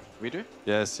better. We do?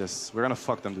 Yes. We're gonna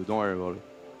fuck them, dude. Don't worry about it.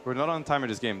 We're not on timer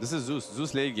this game. This is Zeus.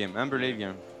 Zeus late game. Ember late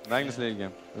game. Magnus late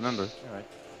game. Remember. Alright.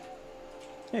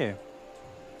 Yeah.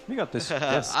 We got this.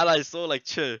 Yes. I like so like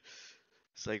chill.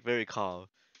 It's like very calm.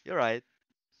 You're right.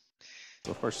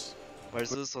 Of course. Where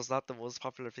Zeus was not the most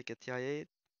popular pick at TI8.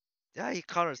 Yeah, he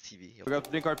counters TV. We got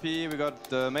Blink RP. We got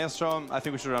the Maelstrom. I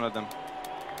think we should run at them.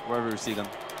 Wherever we see them.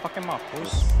 Fuck him up,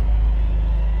 boys.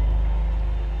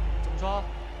 怎么说？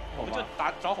我们就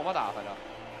找火炮打，反正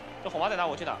这火炮在哪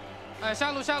我去打。哎，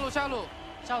下路怎么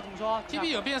说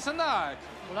 ？TB 有变身的。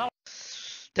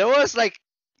There was like,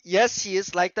 yes, he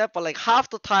is like that, but like half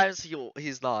the times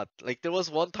he's not. Like there was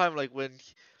one time like when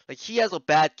like he has a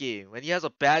bad game. When he has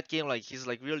a bad game, like he's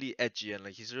like really edgy and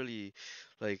like he's really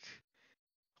like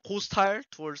hostile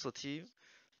towards the team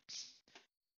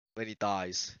when he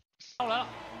dies.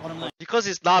 Because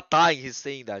he's not dying, he's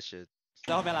saying that shit.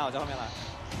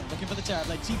 Looking for the turret.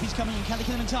 Like TP's coming in. Can they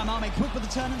kill him in time? Arme quick with the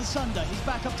turn and the sunder. He's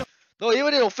back up to. No,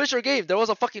 even in official game, there was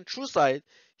a fucking true side.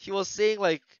 He was saying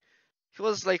like, he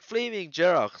was like flaming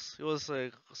Jerax. He was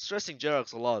like stressing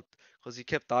Jerax a lot because he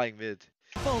kept dying mid.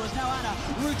 Forwards now Anna.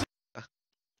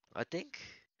 I think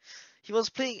he was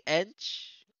playing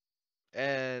Ench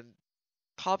and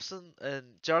Topson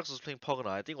and Jerax was playing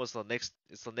Pogona. I think it was the next.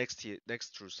 It's the next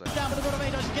true side. Down with the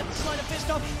Rotovators to get the slider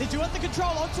fist off. They do have the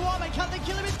control onto Arme. Can they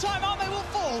kill him in time? Arme will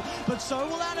fall, but so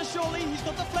will Anna surely. He's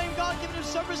got the flame guard giving him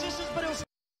some resistance, but he'll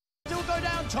still go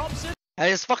down. Topson.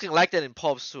 And it's fucking like that in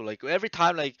Pops too. Like every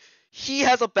time, like he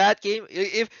has a bad game.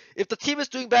 If the team is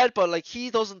doing bad, but like he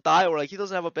doesn't die or like he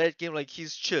doesn't have a bad game, like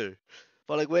he's chill.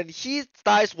 But like when he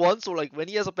dies once or like when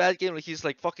he has a bad game, like he's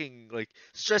like fucking like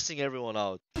stressing everyone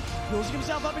out. Building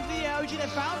himself up into the air. OG,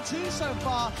 they've found two so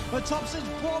far, but Topson's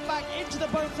brought back into the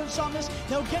boat from Somnus.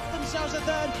 They'll get themselves a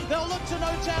third. They'll look to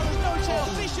No Tail as No Tail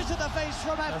vicious to the face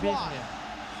from F1.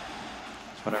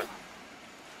 Whatever.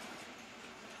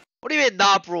 What do you mean,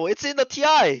 nah, bro? It's in the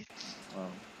TI.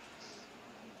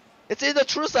 It's in the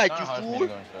true side, you fool.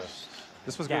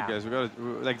 This was good, guys. We got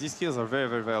like these kills are very,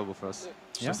 very valuable for us.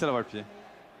 We still have RP.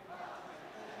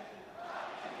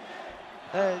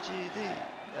 I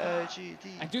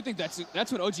do think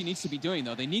that's what OG needs to be doing,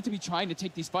 though. They need to be trying to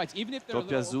take these fights, even if they're a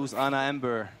little Zeus, Anna,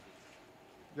 Ember.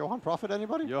 Johan Prophet,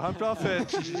 anybody? Johan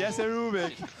Prophet. Yes,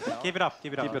 Rubik. Keep it up.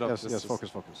 Keep it up. Keep it up. Yes, focus.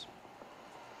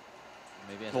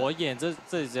 我眼这里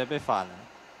直接被反了，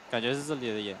感觉是这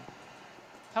里的眼。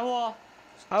开我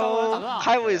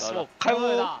Highway smoke.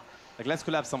 Highway. Like let's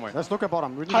collapse somewhere. Let's look at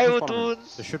bottom. We need Highway, to bottom. dude.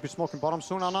 They should be smoking bottom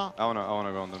soon, Anna. I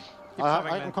wanna go on them.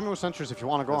 I'm coming with sentries if you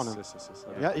wanna go on him. Yes.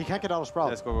 Yeah, he can't get out of Sprout.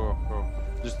 Let's go.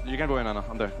 Just you can go in, Anna.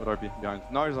 I'm there with RP behind.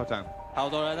 Now is our time. 好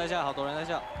多人在下。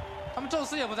他们宙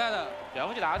斯也不在的，两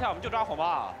个去打个跳，我们就抓红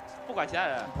吧，不管其他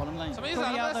人。什么意思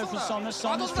啊？他们在送的，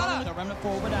抓都是他的。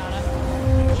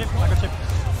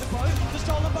 The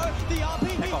stolen boat, the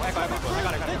RP.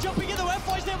 They're jumping in. The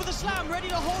F5's there with a slam, ready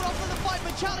to hold off for the fight,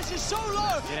 but Chalice is so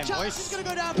low. Chalice is going to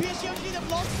go down. PSG, they've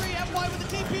lost 3. FY with the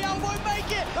TPL won't make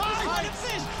it. Behind him,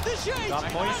 Fizz, the Shades. Anna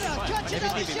catching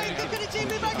out the Shades. They're going to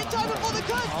TP back in time before the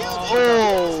curse kills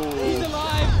him. He's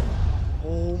alive.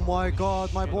 Oh my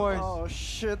god, my boy. Oh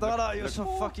shit, Anna, you're so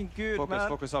fucking good, man.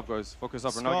 Focus up, guys. Focus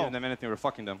up. We're not giving them anything. We're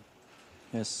fucking them.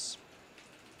 Yes.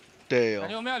 对感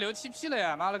觉我们要留 TP 了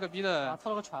呀！妈了个逼的！偷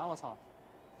了个船，我操！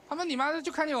他们你妈的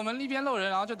就看见我们一边漏人，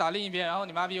然后就打另一边，然后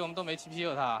你妈逼我们都没 TP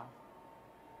有他。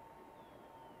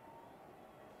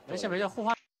没事，互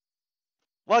换。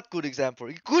What good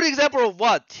example? Good example of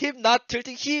what? Him not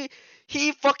tilting. He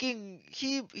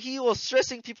was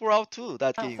stressing people out too.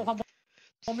 That game.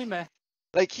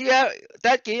 Like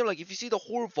that game. Like if you see the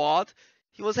whole VOD,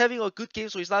 he was having a good game,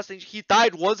 so he's not saying he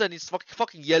died once and he's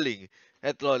fucking yelling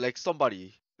at like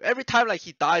somebody. Every time like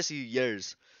he dies, he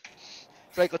yells.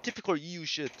 It's like a typical EU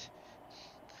shit.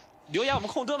 留言我们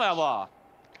控盾吗？要不？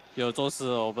有宙斯，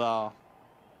我不知道。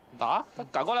打？他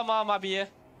赶过来吗？妈逼！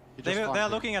 They're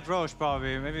looking at Roche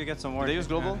probably. Maybe get some more. Did they use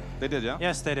global? They did, yeah.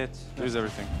 Yes, they did. They use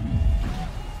everything.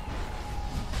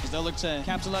 They'll look to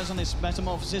capitalize on this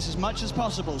metamorphosis as much as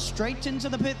possible. Straight into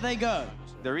the pit they go.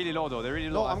 They're really low though. They're really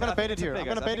low. No, I'm gonna bait it here. I'm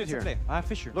gonna bait it here. I have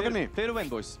Fisher. Look at me. Play to win,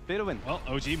 boys. Play to win. Well,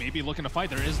 OG may be looking to fight.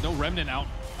 There is no remnant out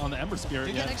on the Ember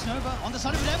Spirit yet. Next Nova on the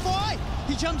side of an FY.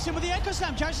 He jumps in with the Echo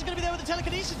Slam. Charish is going to be there with the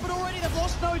telekinesis, but already they've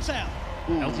lost No Tail.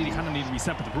 LTD kind of need to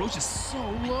reset, but the Roach is so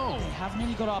low. They have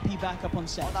nearly got RP back up on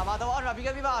set. 打吧，等我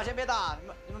2B 吧，先别打，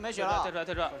你们没血了。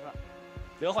退出。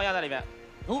留个幻象在里面。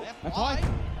FY.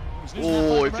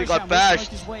 Oh, if he got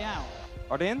bashed.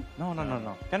 Are they in? No.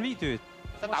 Can we do it?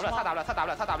 他打不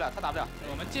了。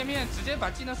我们界面直接把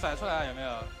技能甩出来，有没有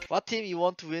What team you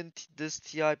want to win this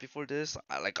TI before this?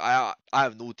 I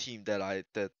have no team that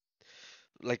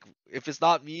like if it's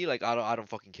not me, like I don't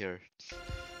fucking care.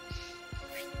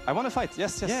 I want to fight.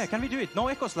 Yes. Yeah, can we do it? No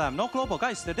echo slam, no global,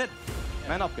 guys. They're dead.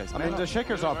 Man up, guys. I mean, the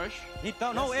shaker's up.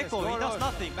 No echo. He does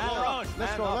nothing. Man up.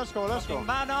 Let's go.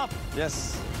 Man up.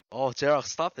 Yes. Oh, Jarek,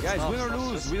 stop it. Guys, stop. win or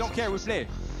lose, we don't care. We play.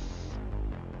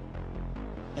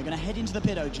 They're going to head into the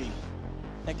pit, OG.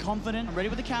 They're confident and ready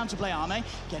with the counterplay. Arme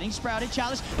getting sprouted.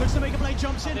 Chalice looks to make a play,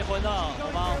 jumps in.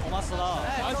 我妈死了。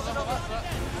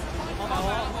我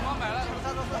妈买了，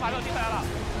我把肉进来了。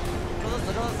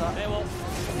死。哎，我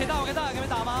可以打，给没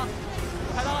打吗？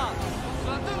开到了。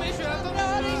都没血，都没血。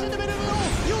He's in the middle of it all.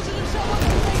 Uses himself on the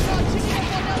face guard. Taking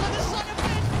everyone down like a son of a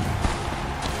bitch.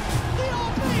 The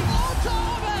RP onto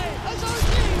Arme as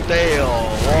OG. Damn,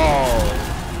 wow.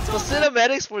 The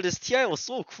cinematics for this TI was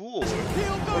so cool.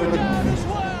 He'll go down as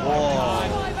well. Wow.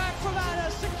 Buyback from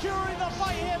Anna, securing the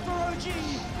fight here for OG.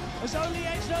 There's only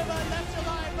X-Nova left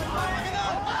alive, but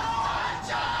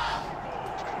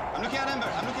I'm looking at Ember.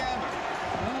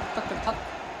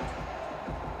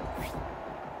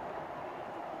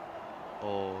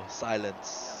 Oh,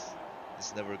 silence.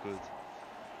 It's never good.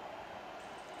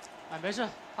 哎，没事，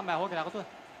他买火给他个盾。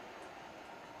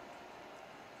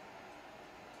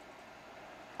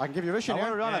 I can give you vision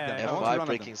here. Run at them. F5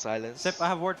 breaking silence. Sep, I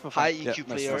have word for High fight. EQ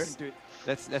player.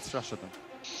 Let's rush at them.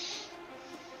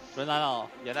 人来了，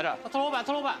也在这儿。他拖楼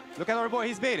板。 Look at our boy,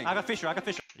 he's baiting. I got Fisher.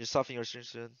 You're stopping your stream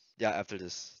soon? Yeah, after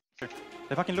this.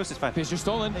 They fucking lose this fight. Fisher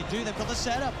stolen. they do. They've got the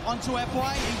setup onto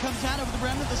FY. In comes Anna with the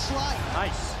remnant, the slide.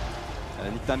 Nice.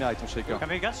 Nick ta med item shaker. Kan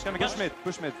vi catch?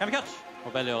 Push mid. Kan vi catch?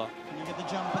 Och väljer Can you get the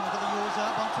jump and look at the yours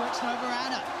up onto X-Nova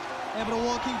Anna. Able to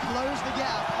walk in, close the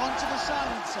gap onto the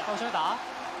silencer. 放谁打？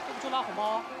这不就拉红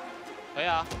吗？可以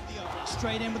啊。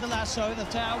 Straight in with the lasso. The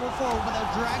tower will fall, but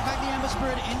they'll drag back the Ember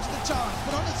Spirit into the torrent.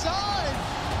 But on the side,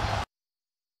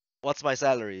 What's my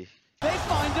salary? they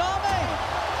find Arme.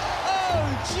 Oh,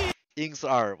 gee. Ings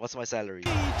R, what's my salary?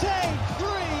 Take 3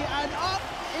 and up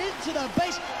into the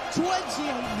base. 28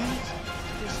 minutes.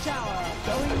 This tower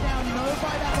going down. No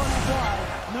buyback on FY.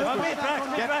 No buyback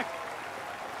on Get back.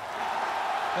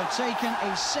 They've taken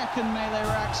a second melee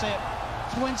rack set.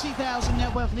 20,000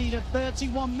 net worth lead at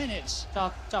 31 minutes. 这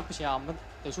样不行啊，我们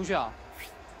得出去啊。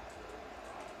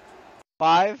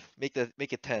 5, make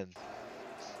it 10.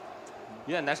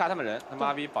 有点难杀他们人，他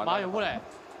妈逼保。马有乌嘞。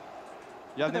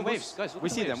 You have waves, guys. We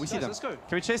see them. Let's go.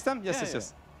 Can we chase them? Yes.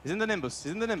 He's in the Nimbus.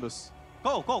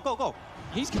 Go.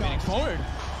 He's committing forward.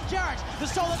 Jarrett, the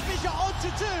Stolen Fisher onto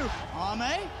 2.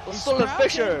 Arme. The Stolen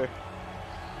Fisher.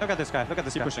 Look at this guy.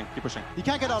 Keep pushing. He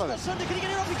can't get out of it. Sunday, can he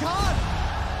get it off? He can't.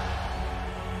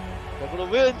 They're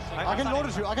gonna win. I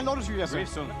can notice you, yes.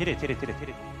 Hit it.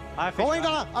 Going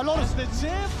on. I noticed. The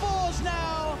tier 4's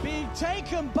now being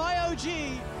taken by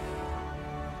OG.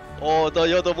 Oh,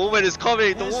 the moment is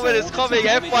coming. The moment is coming.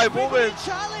 F5 moment.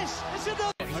 Chalice. It's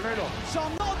another.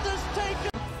 Some not just taken.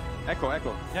 Echo.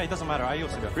 Yeah, it doesn't matter. I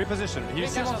use it. Reposition. He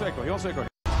wants to echo. Oh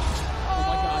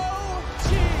my God.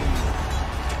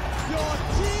 Your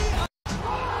team.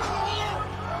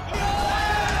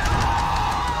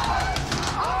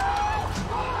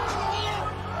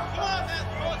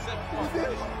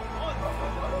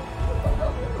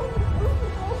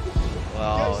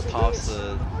 Wow,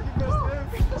 Topson.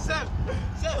 Seb,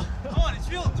 come on, it's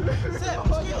real.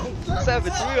 Seb,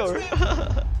 it's real.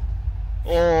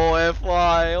 Oh,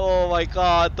 FY. Oh my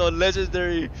God, the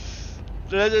legendary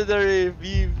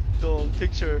meme, the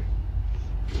picture,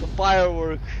 the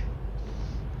firework.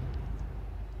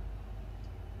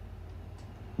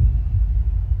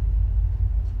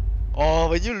 Oh,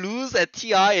 when you lose at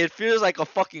TI, it feels like a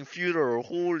fucking funeral.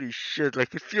 Holy shit,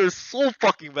 like it feels so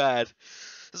fucking bad.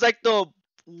 It's like the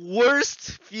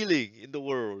worst feeling in the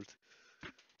world.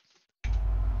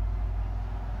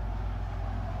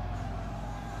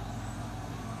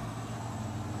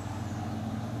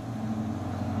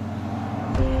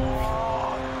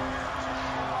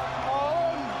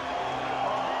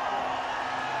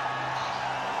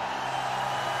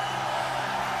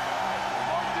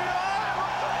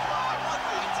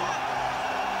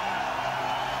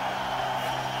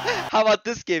 How about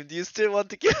this game? Do you still want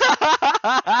to get?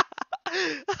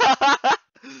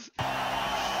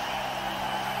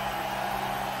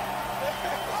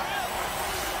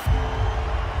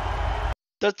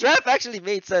 The draft actually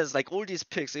made sense, like all these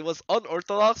picks. It was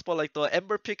unorthodox, but like the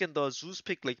Ember pick and the Zeus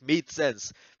pick like made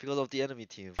sense because of the enemy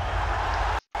team.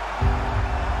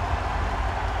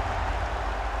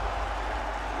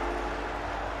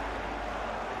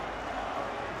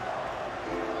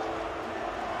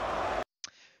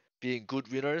 being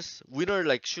good winners. Winner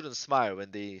like shouldn't smile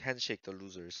when they handshake the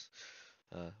losers.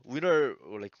 Winner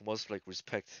like must like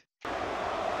respect.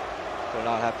 They're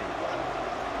not happy.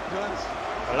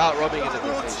 They're not rubbing it in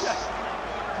their face.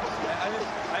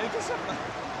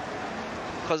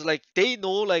 Cause like they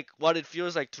know like what it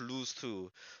feels like to lose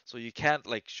too, so you can't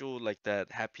like show like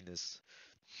that happiness.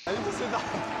 I need to sit down.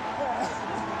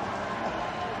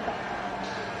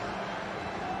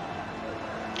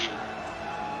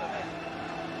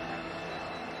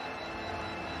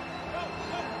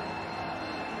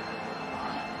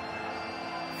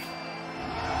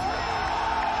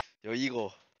 Yo,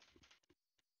 Ego.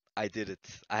 I did it.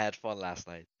 I had fun last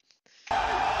night. Give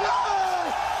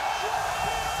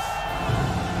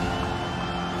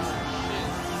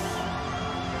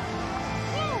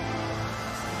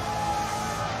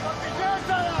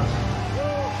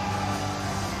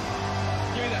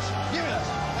me that shit. Give me that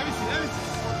shit. Let me see. Let me see.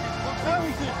 Let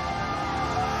me see.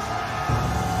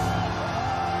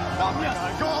 Oh my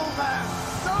God. Go, man.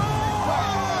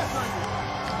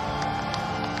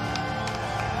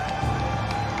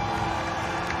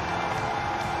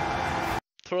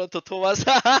 Toronto Thomas.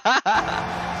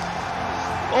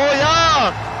 Oh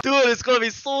yeah, dude, it's gonna be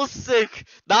so sick.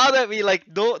 Now that we like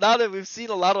know, now that we've seen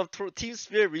a lot of Team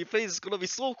Spirit replays, it's gonna be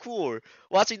so cool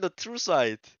watching the true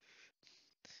side.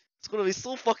 It's gonna be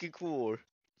so fucking cool.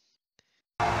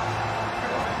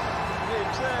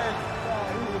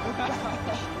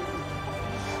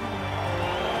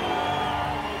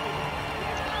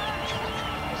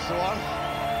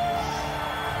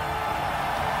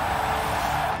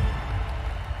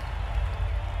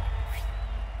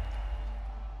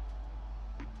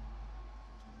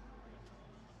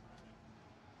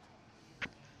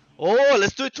 Oh,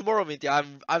 let's do it tomorrow, Minty.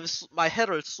 My head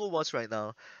hurts so much right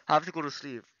now. I have to go to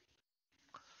sleep.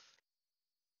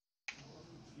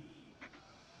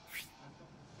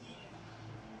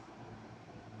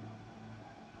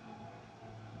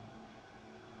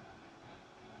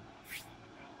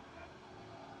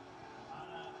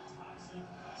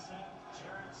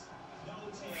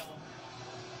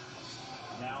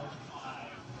 Now 5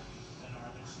 that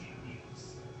are the champions.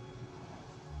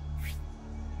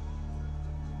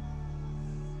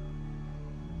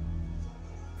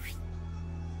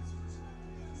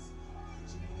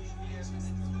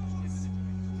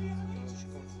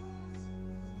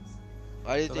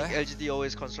 Why do you think LGD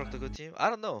always construct a good team? I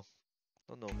don't know.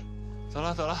 Don't know. 走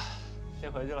了走了，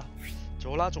先回去了。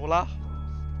走啦走啦。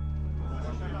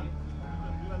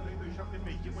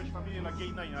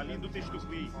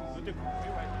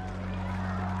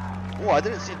Oh, I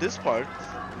didn't see this part.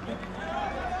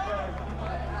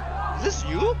 Is this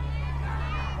you?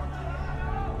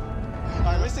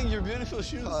 I'm missing your beautiful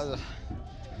shoes.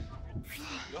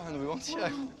 Johan, we won't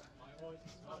check.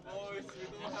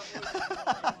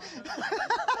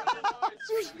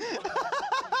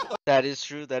 That is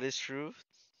true, that is true.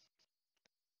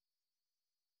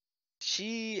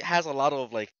 She has a lot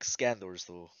of like scandals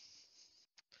though.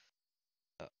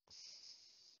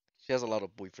 She has a lot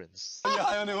of boyfriends. You're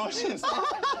high on emotions.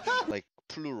 Like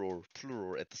plural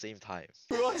at the same time.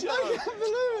 I can't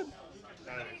believe it.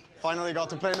 Finally got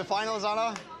to play in the finals,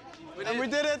 Anna. And we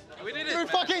did it. We did it. We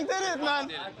fucking did it,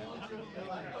 man.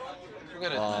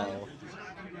 Wow.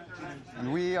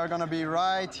 And we are gonna be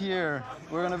right here.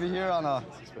 We're gonna be here, Anna.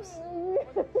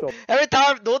 Every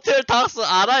time Notail talks to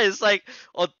Anna, it's like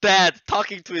a dad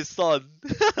talking to his son.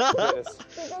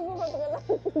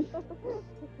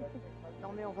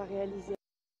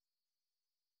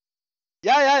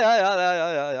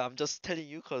 Yeah. I'm just telling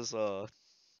you because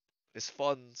it's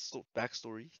fun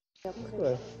backstory.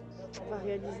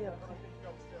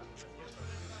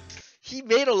 He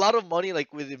made a lot of money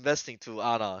like with investing to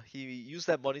Anna. He used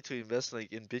that money to invest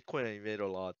like in Bitcoin and he made a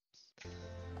lot.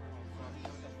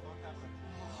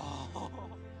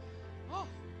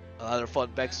 Another fun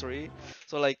backstory.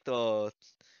 So like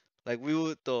we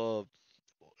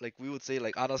would say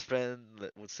like Anna's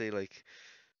friend would say like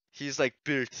he's like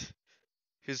built.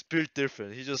 He's built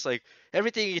different. He just like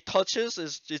everything he touches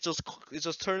it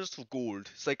just turns to gold.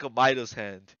 It's like a Midas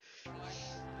hand.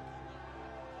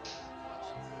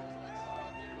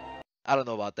 I don't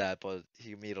know about that, but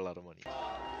he made a lot of money.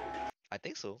 I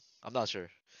think so. I'm not sure.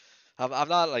 I'm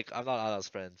not Anna's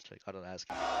friend. Like I don't ask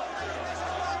him.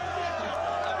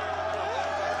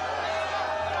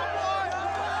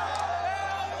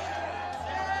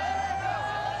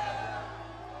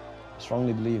 I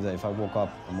strongly believe that if I woke up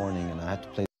in the morning and I had to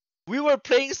play. We were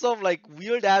playing some like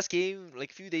weird ass game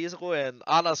like a few days ago, and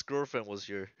Anna's girlfriend was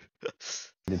here.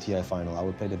 The TI final, I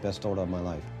would play the best Dota of my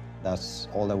life. That's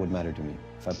all that would matter to me.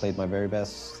 If I played my very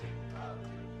best,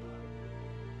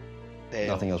 Damn.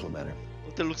 Nothing else will matter.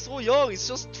 They look so young. It's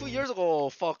just 2 years ago.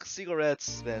 Fuck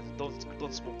cigarettes, man.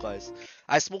 Don't smoke, guys.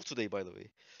 I smoked today, by the way.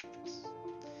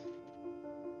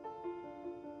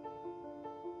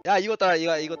 Yeah,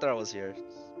 이것따라 was here.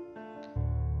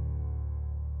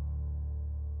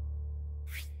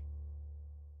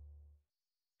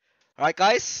 Alright,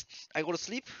 guys. I go to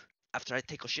sleep after I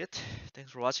take a shit.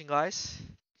 Thanks for watching, guys.